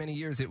 for many, many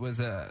years, it was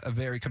a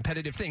very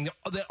competitive thing.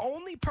 The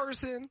only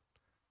person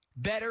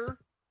better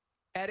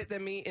at it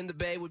than me in the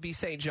Bay would be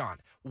St. John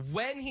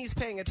when he's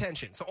paying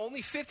attention. So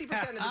only 50% of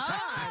the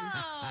time.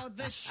 Oh,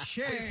 the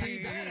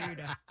shade.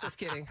 Just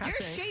kidding. You're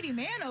a shady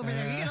man over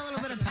there. You get a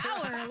little bit of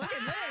power. Look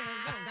at this.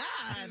 Oh,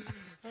 God.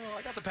 Oh,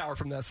 I got the power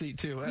from that seat,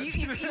 too.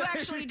 You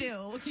actually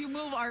do. You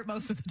move Art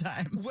most of the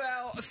time.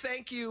 Well,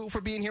 thank you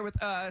for being here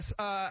with us.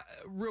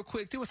 Real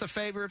quick, do us a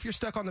favor. If you're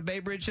stuck on the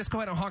Bay Bridge, just go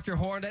ahead and honk your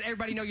horn. Let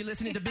everybody know you're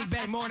listening to Big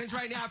Bay Mornings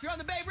right now. If you're on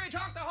the Bay Bridge,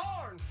 honk the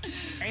horn.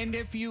 And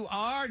if you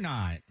are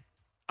not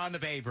on the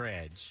Bay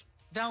Bridge,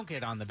 don't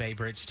get on the Bay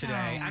Bridge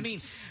today. Don't. I mean,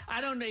 I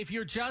don't know if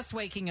you're just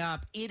waking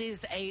up. It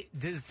is a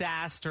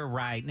disaster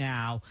right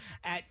now.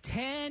 At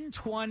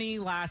 10:20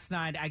 last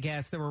night, I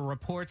guess, there were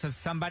reports of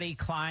somebody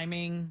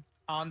climbing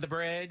on the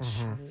bridge.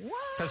 Mm-hmm.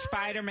 What? So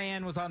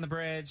Spider-Man was on the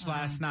bridge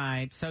last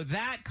night. So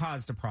that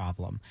caused a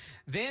problem.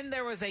 Then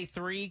there was a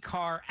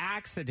 3-car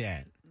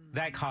accident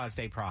that caused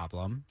a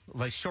problem,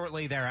 like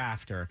shortly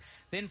thereafter.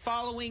 Then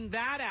following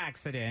that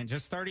accident,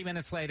 just 30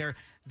 minutes later,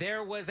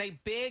 there was a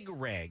big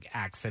rig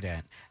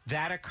accident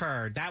that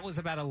occurred. That was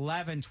about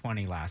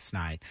 11:20 last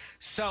night.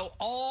 So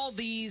all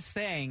these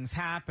things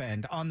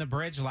happened on the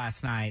bridge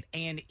last night,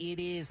 and it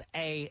is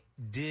a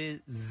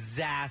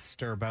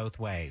disaster both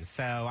ways.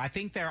 So I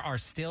think there are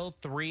still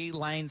 3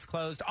 lanes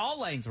closed.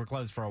 All lanes were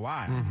closed for a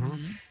while.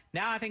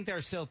 Now I think there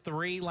are still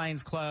 3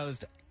 lanes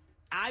closed.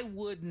 I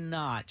would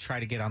not try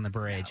to get on the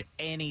bridge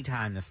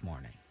anytime this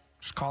morning.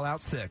 Just call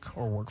out sick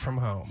or work from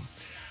home.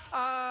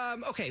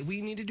 Okay,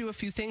 we need to do a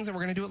few things, and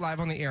we're going to do it live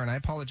on the air, and I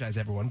apologize,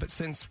 everyone, but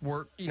since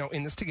we're,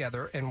 in this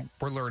together and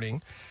we're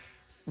learning,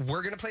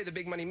 we're going to play the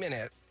Big Money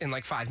Minute in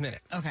like 5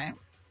 minutes. Okay.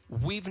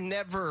 We've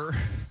never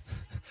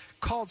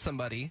called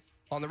somebody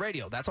on the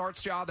radio. That's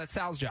Art's job. That's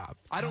Sal's job.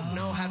 I don't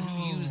know how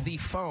to use the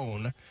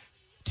phone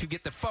to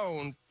get the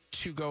phone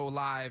to go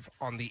live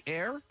on the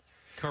air.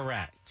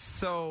 Correct.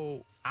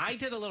 So I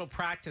did a little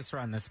practice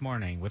run this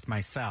morning with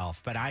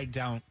myself, but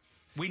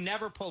we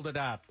never pulled it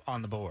up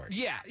on the board.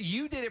 Yeah,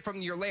 you did it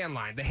from your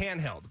landline, the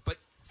handheld, but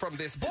from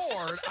this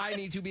board, I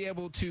need to be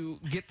able to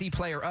get the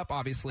player up,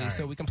 obviously,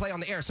 so we can play on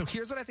the air. So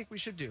here's what I think we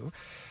should do.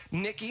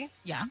 Nikki,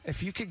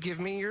 if you could give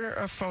me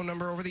your phone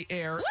number over the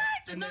air. What?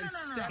 And No.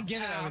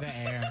 Get it over the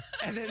air.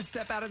 And then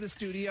step out of the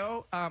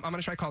studio. I'm going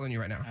to try calling you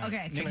right now.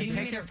 Okay. Nikki,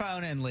 take your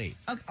phone and leave.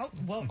 Okay. Oh,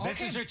 well, okay.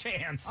 This is your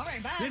chance. All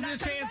right, bye. This is your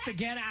chance to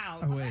get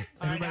out. Oh, wait.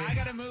 All right, now I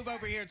got to move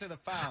over here to the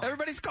phone.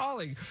 Everybody's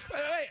calling.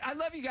 Wait, I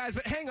love you guys,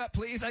 but hang up,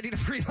 please. I need a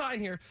free line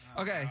here.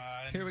 Okay,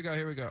 here we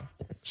go.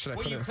 Should I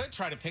Well, put you her? could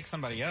try to pick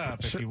somebody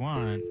up if you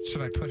want.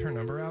 Should I put her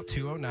number out?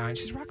 209.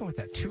 She's rocking with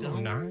that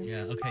 209.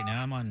 Yeah, okay,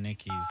 now I'm on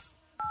Nikki's.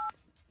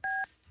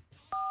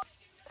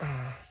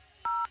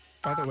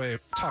 By the way,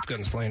 Top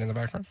Gun's playing in the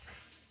background.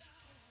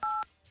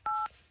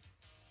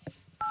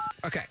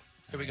 Okay,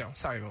 here we go.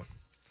 Sorry, everyone.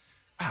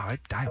 Wow, I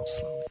dialed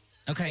slow.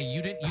 Okay,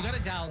 you got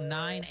to dial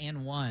 9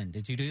 and 1.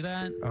 Did you do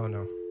that? Oh,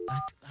 no. I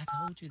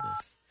told you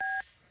this.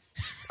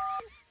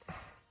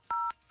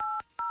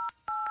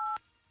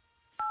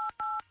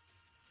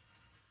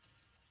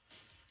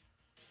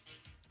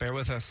 Bear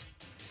with us.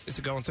 Is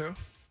it going through?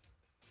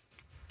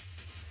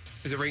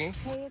 Is it ringing?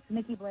 Hey, it's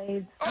Nikki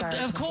Blaze.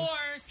 Of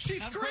course. She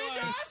screened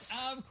us.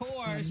 Of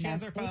course. She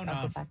has her phone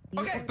off.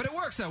 Okay, but it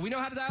works, though. We know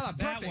how to dial up.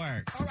 That Perfect.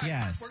 works. All right,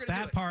 Yes, we're gonna do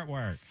that it. part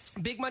works.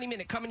 Big Money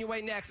Minute coming your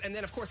way next. And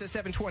then, of course, at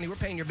 7:20, we're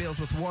paying your bills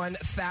with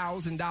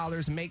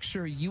 $1,000. Make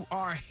sure you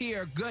are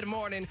here. Good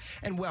morning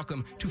and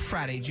welcome to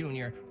Friday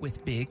Junior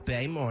with Big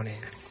Bay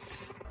Mornings.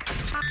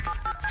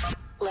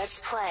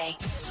 Let's play.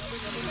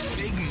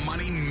 Big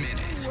Money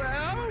Minute.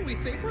 Well, we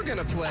think we're going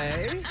to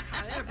play.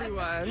 Hi,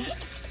 everyone.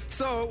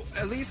 So,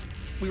 at least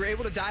we were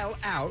able to dial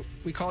out.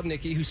 We called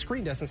Nikki, who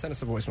screened us and sent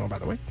us a voicemail, by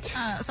the way.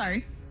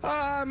 Sorry.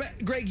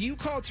 Greg, you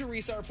called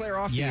Teresa, our player,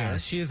 off the air. Yeah,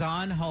 she is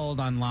on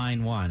hold on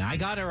line 1. I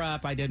got her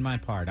up. I did my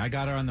part. I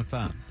got her on the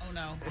phone. Oh,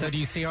 no. So do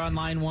you see her on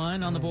line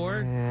 1 on the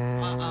board?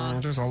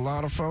 There's a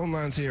lot of phone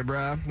lines here,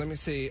 bruh. Let me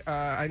see.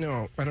 I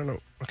don't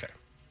know. Okay.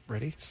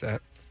 Ready,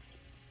 set.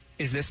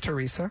 Is this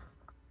Teresa?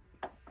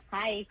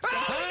 Hi.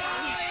 Yes!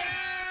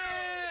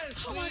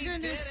 Oh, my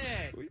goodness. Did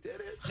it. We did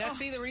it. Now,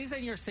 see, the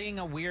reason you're seeing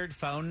a weird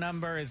phone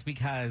number is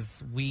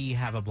because we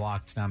have a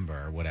blocked number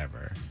or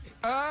whatever.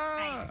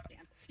 Yeah,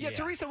 Yeah.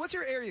 Teresa, what's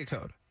your area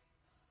code?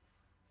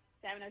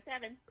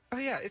 707. Oh,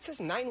 yeah, it says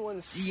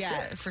 916.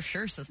 Yeah, for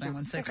sure says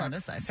 916 on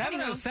this side.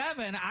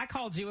 707, I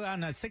called you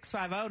on a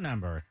 650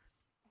 number.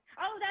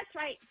 Oh, that's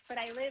right. But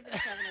I live in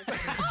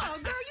 707. Oh,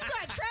 girl, you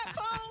got trap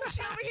phone.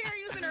 She over here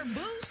using her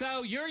boots.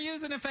 So you're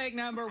using a fake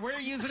number, we're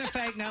using a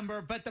fake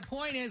number, but the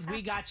point is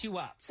we got you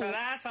up. So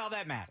that's all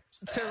that matters.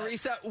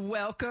 Teresa,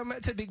 welcome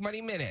to Big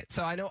Money Minute.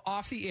 So I know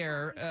off the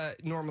air,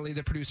 normally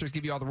the producers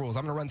give you all the rules.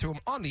 I'm going to run through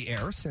them on the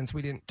air since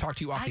we didn't talk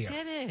to you off the air.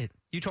 I did it.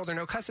 You told her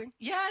no cussing?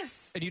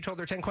 Yes. And you told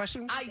her 10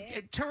 questions?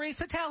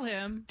 Teresa, tell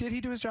him. Did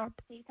he do his job?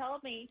 He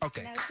told me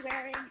Okay. no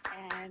swearing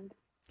and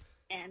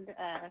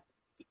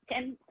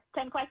 10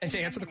 questions. And to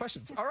answer the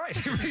questions. All right,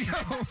 here we go.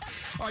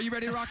 Are you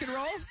ready to rock and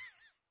roll?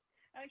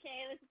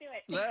 Okay, let's do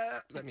it.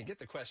 Let me get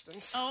the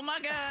questions. Oh, my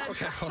God.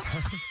 Okay, hold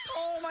on.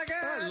 Oh, my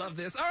God. I love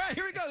this. All right,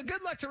 here we go.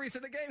 Good luck, Teresa.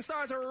 The game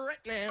starts right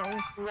now.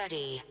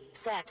 Ready,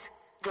 set,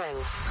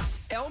 go.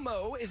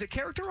 Elmo is a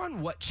character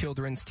on what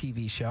children's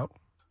TV show?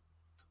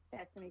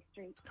 Sesame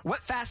Street.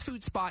 What fast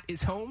food spot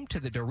is home to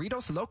the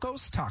Doritos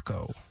Locos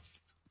Taco?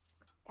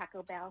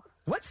 Taco Bell.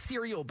 What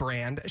cereal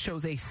brand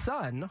shows a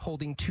son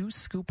holding 2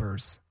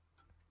 scoopers?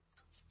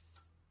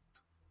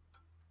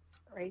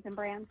 Raisin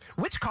Bran.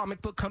 Which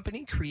comic book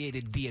company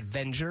created The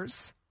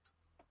Avengers?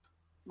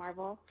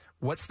 Marvel.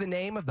 What's the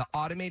name of the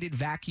automated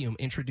vacuum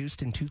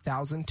introduced in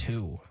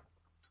 2002?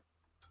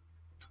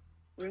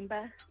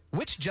 Roomba.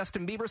 Which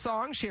Justin Bieber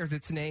song shares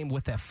its name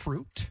with a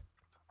fruit?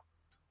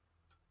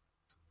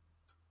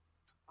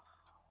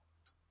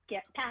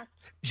 Get past.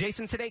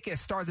 Jason Sudeikis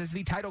stars as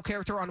the title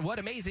character on what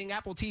amazing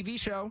Apple TV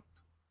show?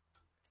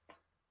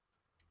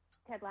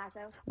 Ted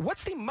Lasso.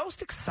 What's the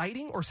most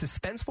exciting or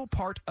suspenseful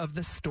part of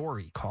the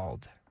story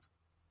called?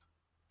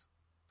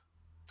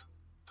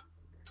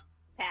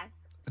 Pass.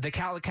 The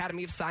Cal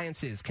Academy of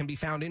Sciences can be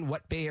found in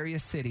what Bay Area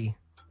city?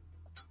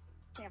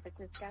 San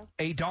Francisco.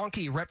 A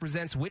donkey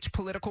represents which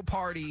political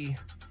party?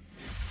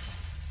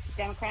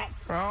 Democrats.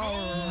 Oh.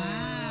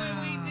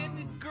 Wow. We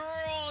didn't,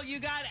 girl. You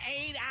got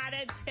 8 out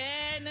of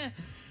 10.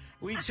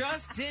 We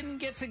just didn't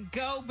get to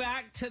go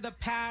back to the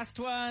past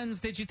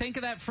ones. Did you think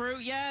of that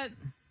fruit yet?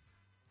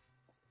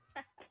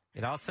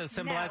 It also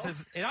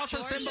symbolizes. No. It also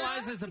Georgia?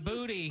 symbolizes a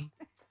booty.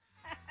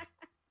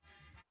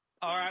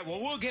 All right, well,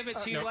 we'll give it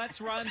to you. No.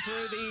 Let's run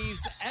through these.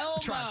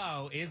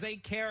 Elmo is a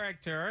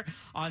character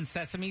on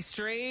Sesame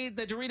Street.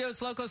 The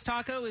Doritos Locos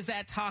Taco is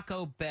at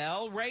Taco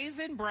Bell.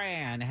 Raisin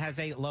Bran has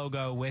a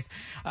logo with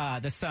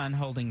the sun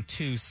holding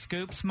 2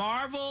 scoops.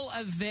 Marvel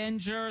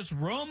Avengers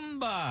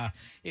Roomba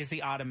is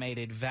the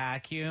automated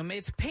vacuum.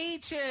 It's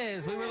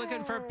Peaches. We were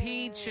looking for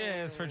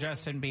Peaches for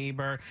Justin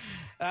Bieber.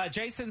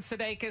 Jason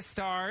Sudeikis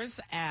stars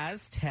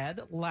as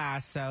Ted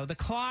Lasso. The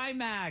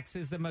climax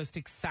is the most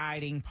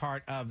exciting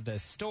part of the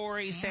story.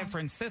 San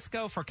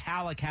Francisco for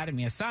Cal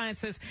Academy of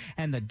Sciences,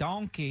 and the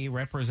donkey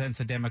represents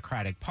a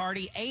Democratic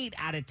Party. 8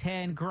 out of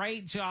 10.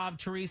 Great job,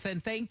 Teresa,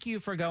 and thank you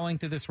for going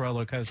through this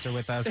roller coaster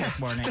with us this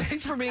morning.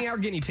 Thanks for being our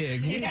guinea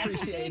pig. We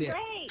appreciate it.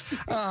 Great.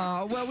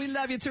 Well, we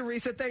love you,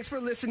 Teresa. Thanks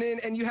for listening,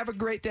 and you have a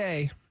great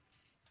day.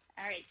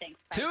 All right, thanks.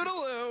 Bye.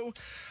 Toodaloo.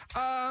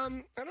 I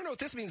don't know what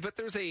this means, but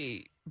there's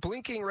a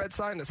blinking red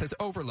sign that says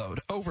overload,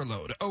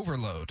 overload,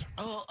 overload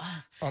Oh,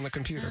 on the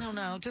computer. I don't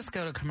know. Just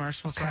go to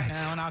commercials right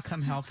now, and I'll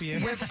come help you.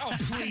 Oh,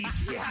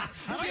 please. Yeah.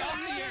 Did I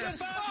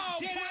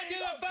do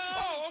a phone?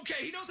 Oh,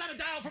 okay. He knows how to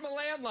dial from a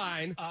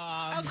landline.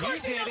 Of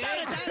course he knows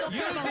how to dial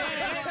from a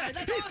landline.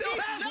 That's all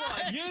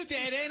he's done. You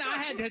didn't. I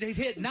had to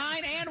hit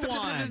 9 and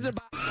 1.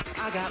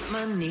 I got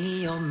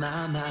money on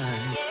my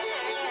mind.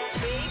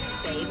 Big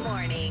Bay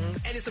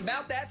Mornings. And it's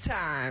about that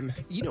time.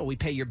 You know we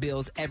pay your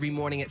bills every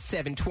morning at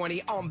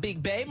 7:20 on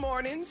Big Bay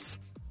Mornings.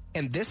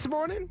 And this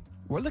morning,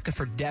 we're looking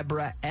for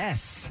Deborah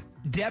S.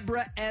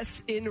 Deborah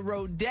S. in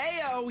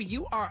Rodeo.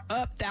 You are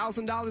up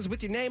 $1,000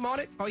 with your name on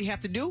it. All you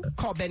have to do,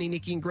 call Benny,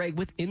 Nikki, and Greg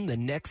within the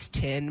next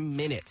 10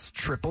 minutes.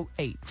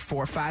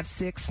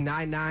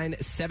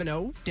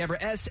 888-456-9970.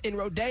 Deborah S. in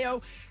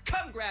Rodeo.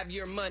 Come grab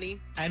your money.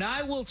 And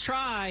I will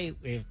try,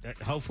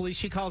 hopefully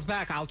she calls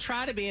back, I'll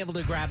try to be able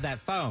to grab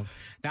that phone.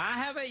 Now, I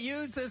haven't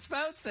used this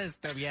phone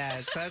system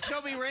yet, so it's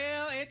going to be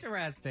real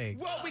interesting.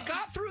 Well, we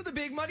got through the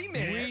big money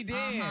minute. We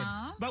did.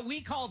 But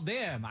we called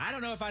them. I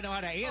don't know if I know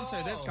how to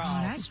answer this call.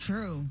 Oh, that's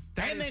true.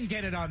 And then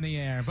get it on the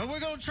air. But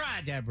we're going to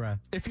try, Deborah.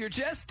 If you're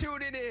just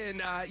tuning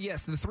in,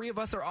 yes, the three of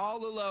us are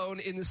all alone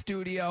in the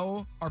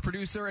studio. Our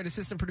producer and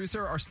assistant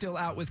producer are still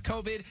out with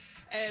COVID.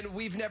 And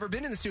we've never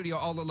been in the studio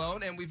all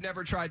alone. And we've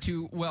never tried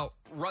to,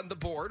 run the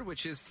board,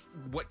 which is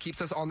what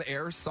keeps us on the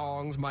air.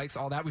 Songs, mics,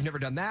 all that. We've never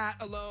done that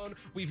alone.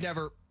 We've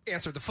never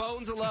answered the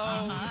phones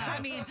alone. I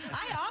mean,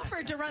 I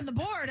offered to run the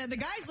board, and the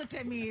guys looked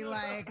at me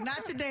like,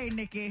 not today,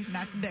 Nikki,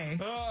 not today.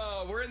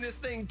 Oh, we're in this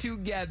thing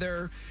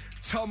together.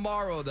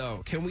 Tomorrow,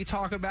 though, can we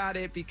talk about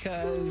it?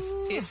 Because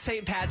it's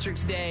St.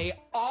 Patrick's Day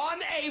on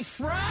a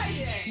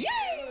Friday. Yay!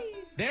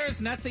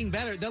 There's nothing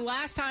better. The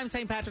last time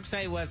St. Patrick's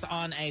Day was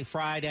on a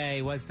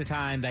Friday was the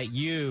time that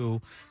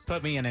you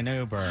put me in an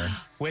Uber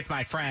with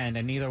my friend,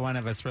 and neither one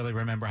of us really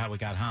remember how we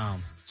got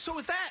home. So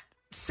was that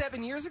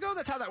 7 years ago?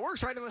 That's how that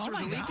works, right? Unless there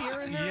was a leap year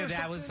in there. Yeah,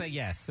 that was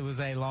yes. It was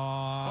a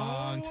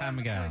long time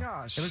ago. Oh my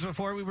gosh! It was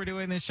before we were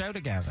doing this show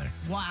together.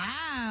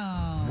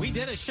 Wow. We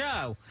did a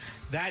show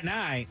that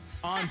night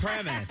on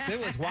premise.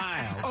 It was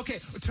wild. Okay,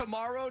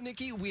 tomorrow,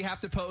 Nikki, we have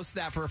to post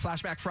that for a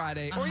Flashback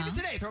Friday, or even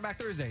today, Throwback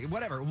Thursday,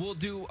 whatever. We'll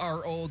do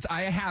our old.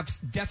 I have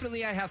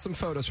some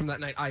photos from that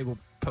night. I will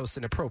post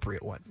an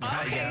appropriate one.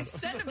 Okay,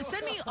 send me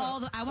all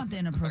the. I want the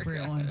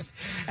inappropriate ones.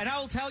 And I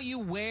will tell you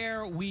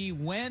where we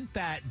went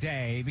that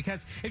day,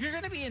 because if you're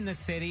going to be in the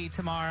city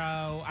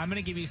tomorrow, I'm going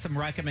to give you some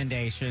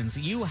recommendations.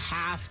 You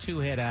have to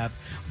hit up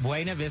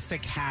Buena Vista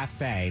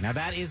Cafe. Now,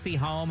 that is the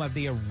home of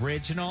the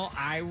original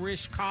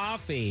Irish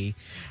coffee.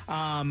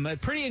 A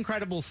pretty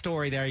incredible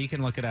story there. You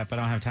can look it up. I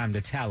don't have time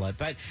to tell it.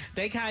 But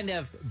they kind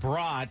of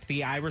brought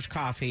the Irish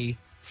coffee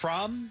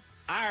from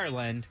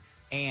Ireland,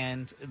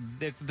 and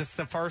this is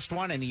the first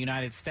one in the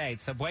United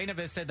States. So Buena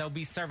Vista, they'll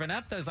be serving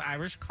up those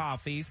Irish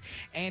coffees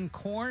and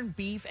corned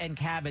beef and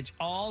cabbage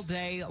all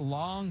day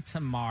long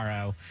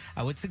tomorrow.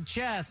 I would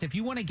suggest if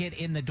you want to get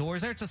in the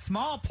doors there, it's a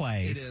small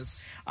place. It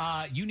is.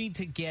 You need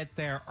to get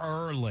there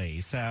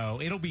early. So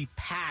it'll be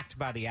packed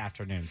by the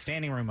afternoon,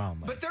 standing room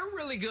only. But they're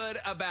really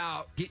good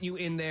about getting you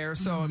in there.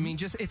 So, I mean,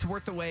 just it's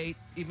worth the wait,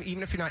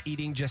 even if you're not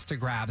eating, just to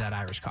grab that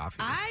Irish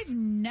coffee. I've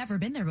never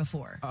been there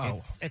before.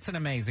 Oh. It's an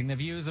amazing. The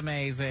view is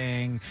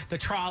amazing. The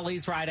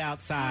trolley's right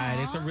outside.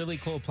 It's a really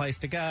cool place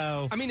to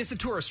go. I mean, it's the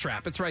tourist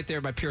trap. It's right there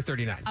by Pier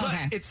 39.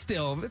 Okay.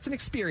 But it's an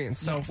experience.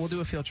 So we'll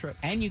do a field trip.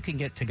 And you can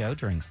get to-go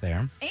drinks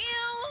there. Ew.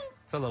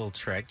 It's a little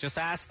trick. Just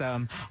ask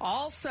them.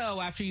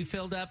 Also, after you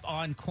filled up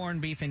on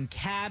corned beef and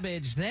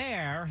cabbage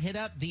there, hit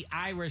up the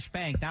Irish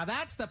Bank. Now,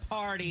 that's the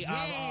party of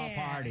all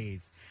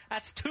parties.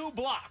 That's 2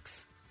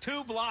 blocks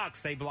 2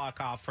 blocks they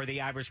block off for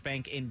the Irish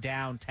Bank in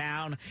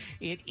downtown.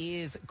 It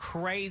is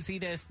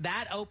craziness.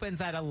 That opens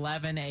at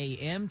 11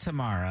 a.m.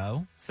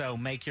 tomorrow. So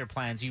make your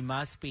plans. You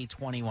must be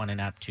 21 and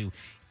up to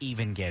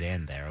even get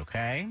in there,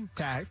 okay?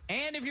 Okay.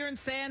 And if you're in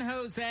San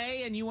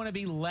Jose and you want to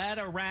be led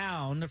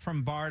around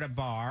from bar to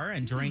bar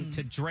and drink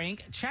to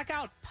drink, check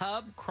out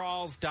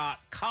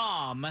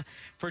pubcrawls.com.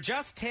 For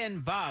just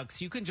 $10,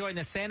 you can join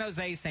the San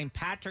Jose St.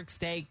 Patrick's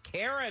Day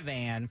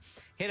Caravan.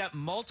 Hit up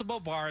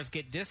multiple bars,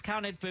 get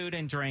discounted food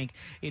and drink.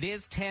 It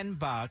is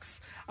 $10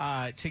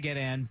 to get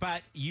in,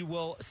 but you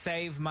will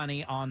save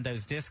money on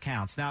those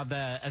discounts. Now,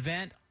 the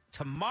event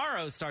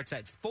tomorrow starts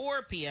at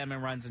 4 p.m.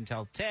 and runs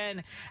until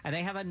 10, and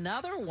they have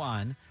another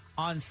one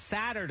on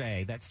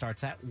Saturday that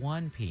starts at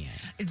 1 p.m.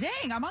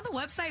 Dang, I'm on the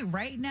website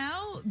right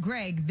now.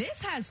 Greg,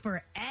 this has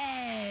for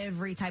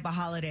every type of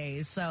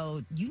holidays,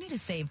 so you need to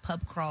save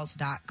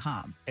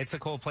pubcrawls.com. It's a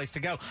cool place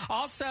to go.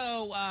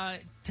 Also,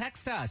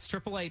 text us,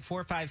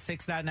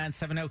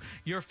 888-456-9970,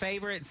 your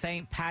favorite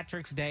St.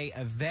 Patrick's Day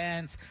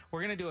events.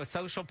 We're going to do a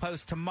social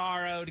post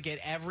tomorrow to get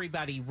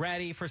everybody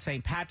ready for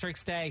St.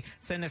 Patrick's Day.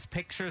 Send us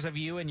pictures of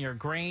you in your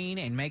green,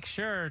 and make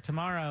sure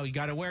tomorrow you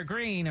got to wear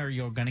green or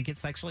you're going to get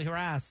sexually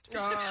harassed.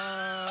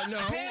 No,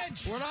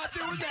 Pinch. We're not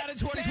doing that in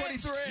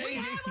 2023. We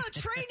have a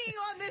training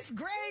on this,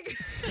 Greg.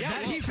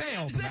 Yeah, he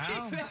failed.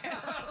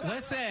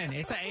 Listen,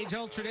 it's an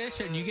age-old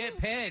tradition. You get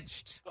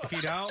pinched if you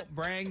don't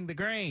bring the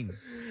green.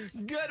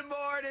 Good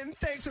morning.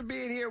 Thanks for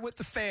being here with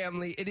the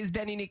family. It is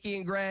Benny, Nikki,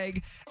 and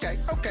Greg.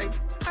 Okay.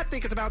 I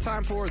think it's about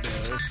time for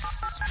this.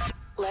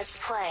 Let's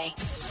play.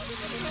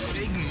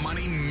 Big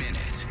Money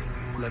Minute.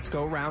 Let's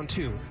go round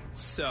 2.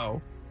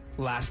 So,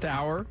 last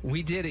hour,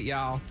 we did it,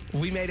 y'all.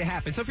 We made it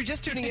happen. So if you're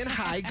just tuning in,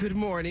 hi, good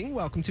morning.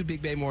 Welcome to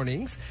Big Bay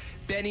Mornings.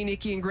 Benny,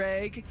 Nikki, and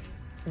Greg,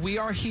 we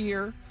are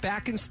here,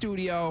 back in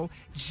studio,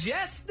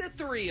 just the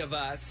 3 of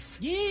us.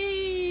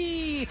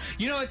 Yee!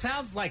 You know, it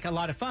sounds like a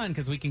lot of fun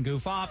because we can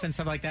goof off and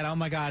stuff like that. Oh,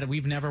 my God,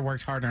 we've never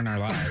worked harder in our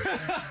lives.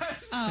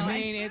 I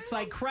mean, it's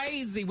like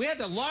crazy. We had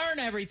to learn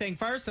everything,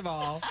 first of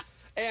all.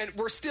 And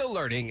we're still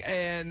learning.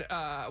 And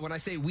when I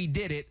say we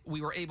did it,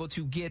 we were able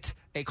to get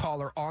a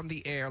caller on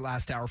the air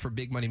last hour for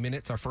Big Money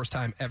Minutes, our first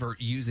time ever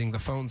using the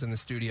phones in the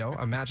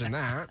studio. Imagine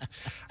that.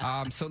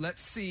 So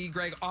let's see,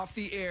 Greg, off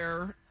the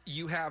air,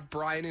 you have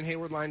Brian and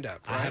Hayward lined up,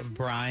 right? I have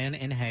Brian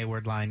and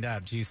Hayward lined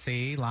up. Do you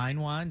see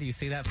line 1? Do you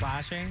see that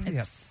flashing?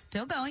 It's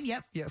still going,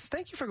 yep. Yes,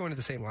 thank you for going to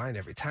the same line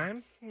every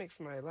time. It makes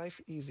my life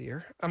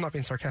easier. I'm not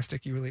being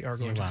sarcastic. You really are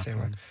going to the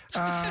same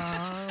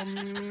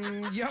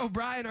line. Yo,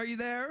 Brian, are you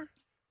there?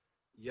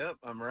 Yep,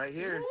 I'm right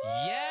here.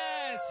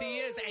 Yes, he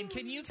is. And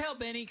can you tell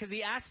Benny, because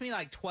he asked me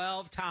like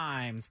 12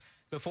 times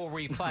before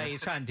we play,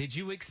 he's trying, did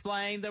you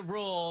explain the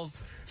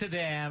rules to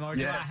them? Or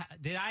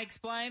did I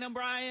explain them,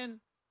 Brian?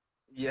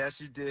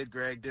 Yes, you did,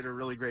 Greg. Did a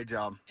really great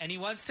job. And he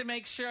wants to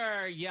make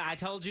sure, I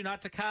told you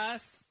not to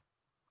cuss.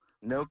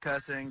 No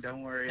cussing.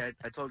 Don't worry.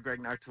 I told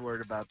Greg not to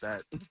worry about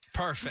that.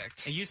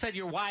 Perfect. And you said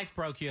your wife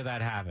broke you of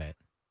that habit.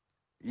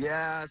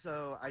 Yeah,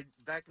 so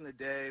back in the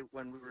day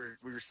when we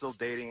were still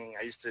dating,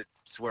 I used to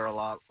swear a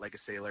lot like a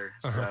sailor.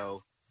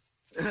 So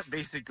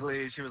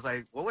basically she was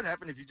like, what would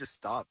happen if you just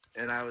stopped?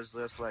 And I was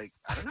just like,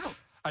 I don't know.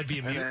 I'd be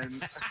a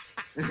mute.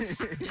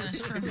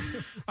 That's true.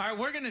 All right,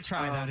 we're going to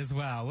try that as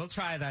well. We'll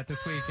try that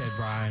this weekend,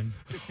 Brian.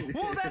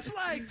 Well,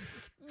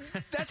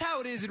 that's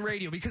how it is in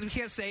radio because we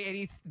can't say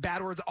any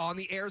bad words on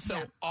the air.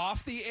 So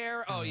off the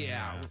air,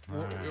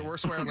 we're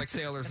swearing like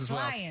sailors as well.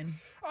 Flying.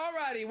 All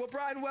righty. Well,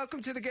 Brian,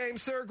 welcome to the game,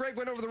 sir. Greg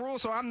went over the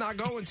rules, so I'm not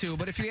going to.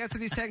 But if you answer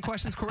these 10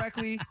 questions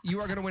correctly, you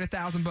are going to win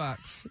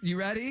 $1,000. You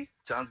ready?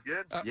 Sounds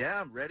good.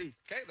 Yeah, I'm ready.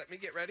 Okay, let me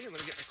get ready and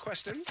let me get my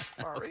questions.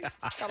 Sorry.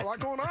 Got a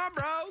lot going on,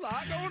 bro. A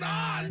lot going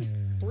on.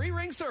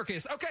 3-ring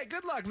circus. Okay,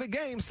 good luck. The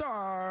game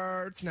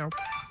starts now.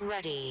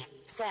 Ready,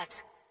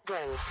 set,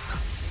 go.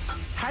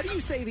 How do you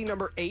say the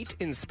number 8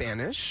 in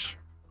Spanish?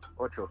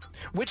 Ocho.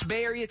 Which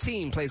Bay Area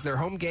team plays their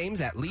home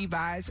games at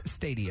Levi's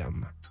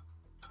Stadium?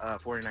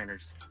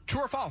 49ers.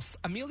 True or false?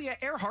 Amelia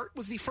Earhart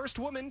was the first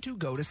woman to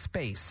go to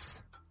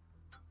space.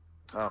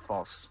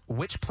 False.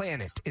 Which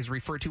planet is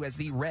referred to as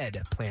the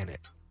red planet?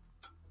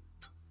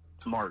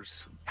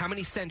 Mars. How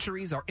many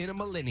centuries are in a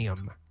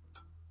millennium?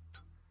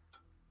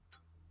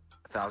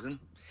 1,000.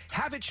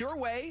 Have it your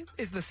way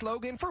is the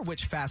slogan for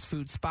which fast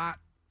food spot?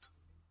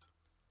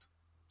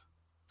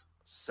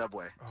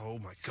 Subway. Oh,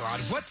 my God.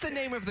 What's the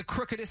name of the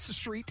crookedest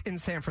street in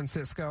San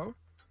Francisco?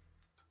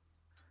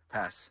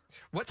 Pass.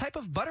 What type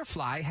of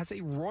butterfly has a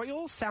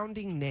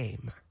royal-sounding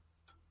name?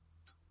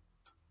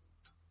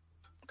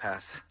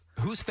 Pass.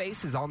 Whose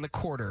face is on the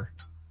quarter?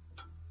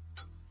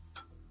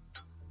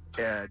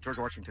 George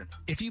Washington.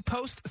 If you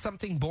post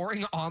something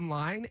boring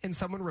online and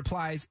someone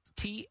replies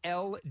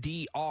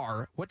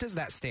TLDR, what does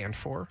that stand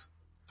for?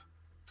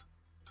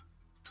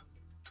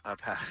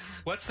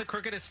 Pass. What's the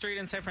crookedest street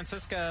in San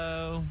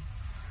Francisco?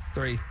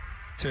 3,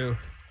 2,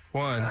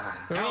 1.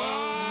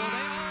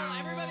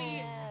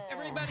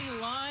 Everybody everybody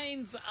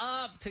lines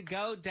up to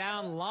go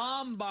down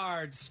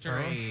Lombard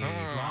Street.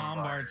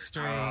 Lombard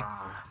Street.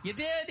 You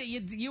did.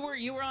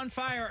 You were on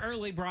fire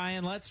early,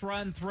 Brian. Let's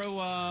run through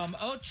them.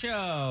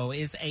 Ocho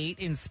is 8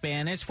 in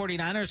Spanish.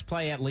 49ers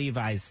play at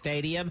Levi's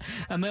Stadium.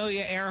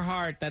 Amelia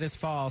Earhart, that is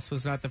false,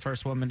 was not the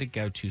first woman to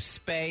go to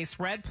space.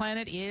 Red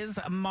planet is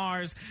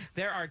Mars.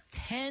 There are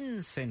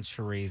 10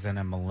 centuries in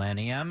a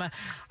millennium.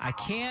 I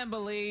can't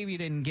believe you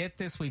didn't get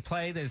this. We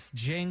play this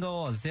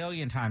jingle a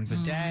zillion times a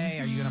day.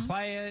 Are you going to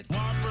play it?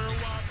 Whopper,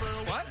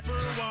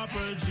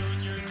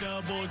 Junior,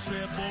 double,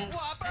 triple,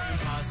 Whopper,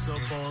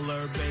 Impossible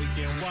or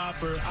Bacon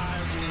Whopper, I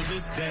rule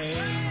this day.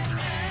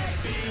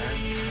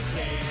 BK,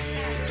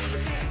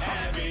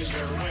 have it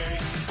your way.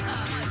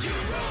 You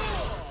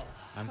rule.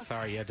 I'm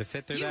sorry you had to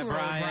sit through that, roll,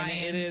 Brian.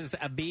 It is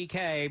a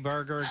BK,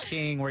 Burger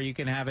King, where you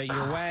can have it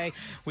your way.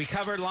 We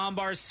covered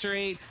Lombard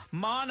Street.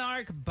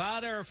 Monarch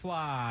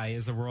Butterfly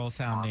is a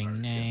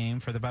rural-sounding name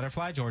for the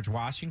butterfly. George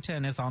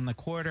Washington is on the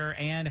quarter,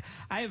 and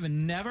I have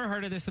never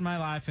heard of this in my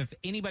life. If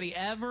anybody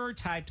ever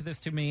typed this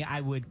to me,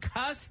 I would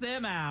cuss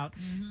them out.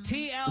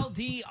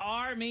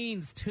 TLDR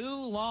means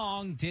too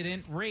long,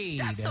 didn't read.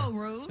 That's so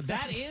rude.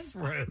 That is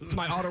rude. It's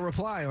my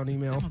auto-reply on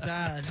email. Oh,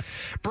 God.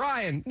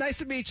 Brian, nice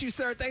to meet you,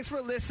 sir. Thanks for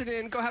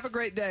listening. Go have a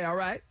great day, all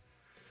right?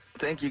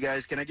 Thank you,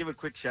 guys. Can I give a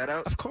quick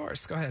shout-out? Of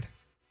course. Go ahead.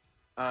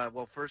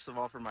 Well, first of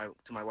all, to my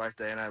wife,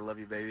 Diana, I love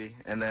you, baby.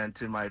 And then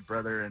to my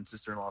brother and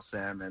sister-in-law,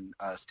 Sam and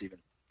Steven.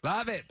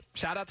 Love it.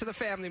 Shout out to the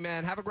family,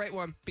 man. Have a great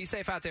one. Be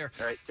safe out there.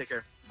 All right, take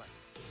care. Bye.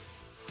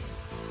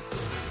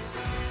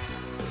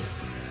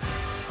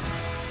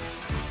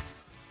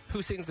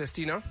 Who sings this?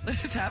 Do you know?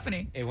 What's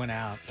happening? It went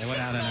out. It went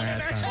out in our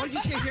headphones. Oh, you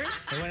can't hear it?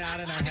 It went out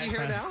in our Can you headphones.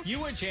 hear it now? You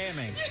were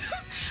jamming.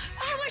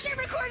 I wish I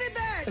recorded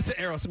that. It's an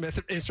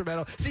Aerosmith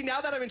instrumental. See, now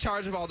that I'm in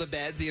charge of all the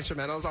beds, the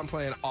instrumentals, I'm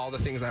playing all the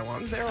things I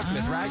want. It's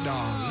Aerosmith,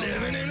 Ragdoll.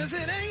 Living in the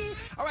city.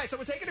 All right, so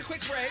we're taking a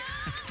quick break.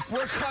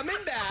 We're coming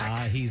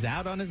back. He's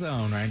out on his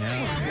own right now.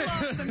 Yeah, we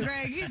lost him,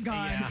 Greg. He's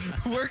gone. Yeah.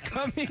 We're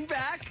coming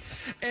back.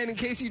 And in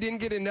case you didn't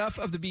get enough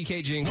of the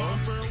BK jingle,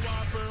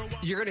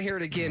 you're going to hear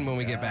it again when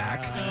we get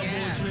back.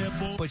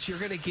 Yeah. But you're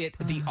going to get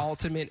the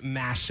ultimate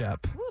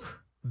mashup.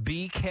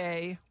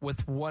 BK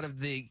with one of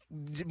the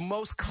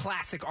most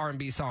classic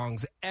R&B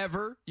songs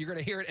ever. You're going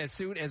to hear it as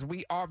soon as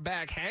we are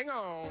back. Hang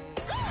on.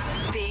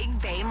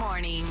 Big Bay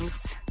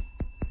Mornings.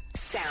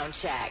 Sound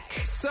check.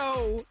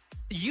 So,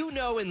 you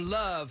know and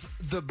love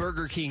the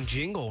Burger King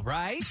jingle,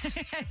 right?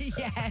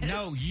 Yes.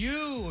 No,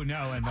 you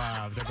know and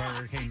love the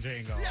Burger King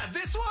jingle. Yeah,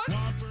 this one?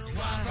 Whopper,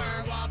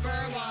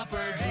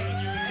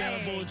 Junior,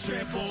 double,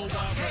 triple,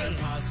 Whopper,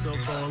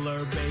 Impossible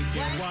or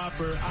Bacon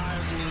Whopper, I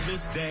rule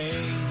this day.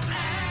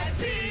 At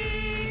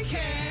BK,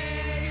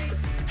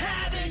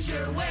 have it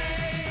your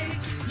way.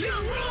 You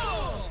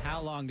rule.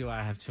 How long do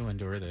I have to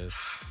endure this?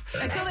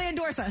 Until they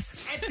endorse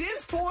us. At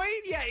this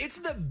point, yeah, it's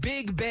the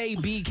Big Bay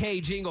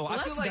BK jingle. I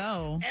feel Let's like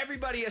go.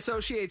 everybody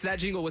associates that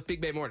jingle with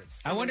Big Bay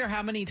Mornings. I wonder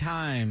how many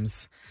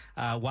times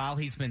while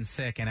he's been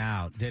sick and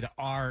out did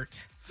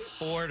Art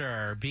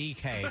order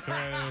BK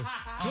through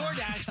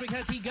DoorDash,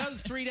 because he goes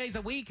 3 days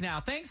a week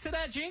now. Thanks to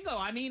that jingle.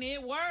 I mean,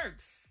 it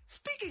works.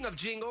 Speaking of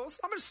jingles,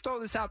 I'm going to throw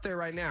this out there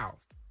right now.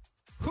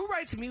 Who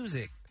writes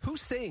music? Who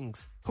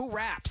sings? Who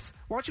raps?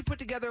 Why don't you put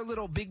together a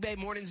little Big Bay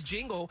Mornings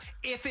jingle?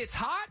 If it's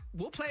hot,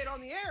 we'll play it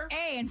on the air.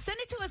 Hey, and send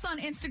it to us on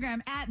Instagram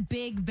at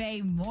Big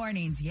Bay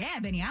Mornings. Yeah,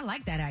 Benny, I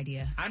like that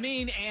idea. I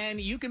mean,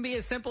 and you can be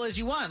as simple as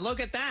you want.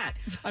 Look at that.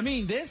 I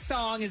mean, this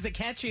song is the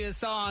catchiest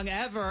song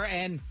ever,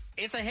 and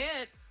it's a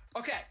hit.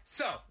 Okay,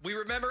 so we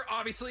remember,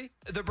 obviously,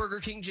 the Burger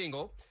King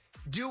jingle.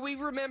 Do we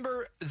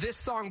remember this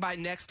song by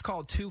Next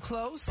called Too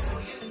Close?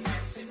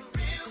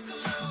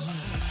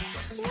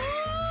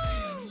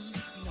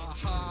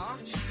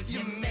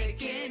 You're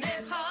making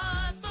it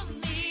hard for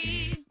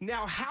me.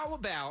 Now, how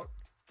about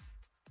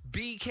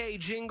BK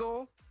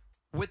jingle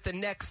with the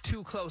Next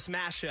Too Close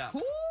mashup?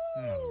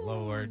 Oh,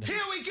 Lord. Here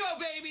we go,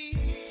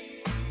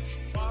 baby!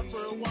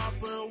 Whopper,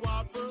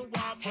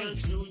 hey.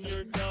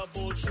 Junior,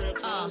 double,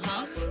 triple,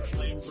 Whopper,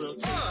 flavor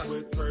taste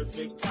with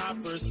perfect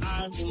toppers.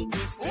 I rule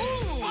this day.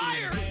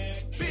 Fire!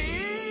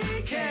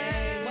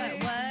 BK! What?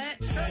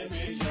 Have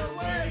it your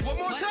way. One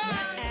more time!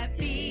 What? At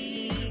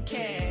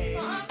BK.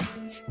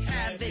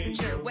 Have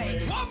it your way.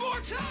 One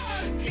more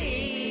time!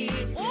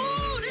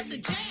 Ooh, this a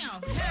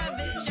jam. Have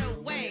it your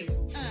way.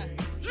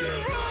 You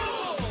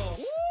rule!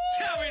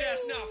 Tell me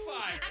that's not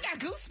fire. I got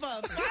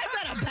goosebumps. Why is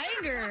that a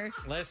banger?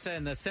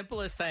 Listen, the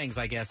simplest things,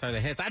 I guess, are the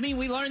hits. I mean,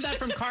 we learned that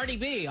from Cardi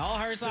B. All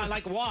her songs,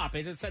 like WAP,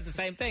 it just said the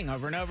same thing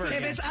over and over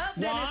again. If it's up,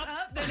 then WAP. it's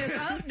up, then it's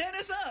up, then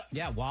it's up.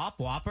 Yeah, WAP,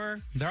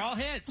 Whopper, they're all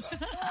hits.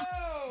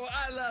 Oh,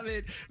 I love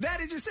it.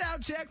 That is your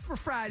sound check for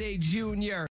Friday, Junior.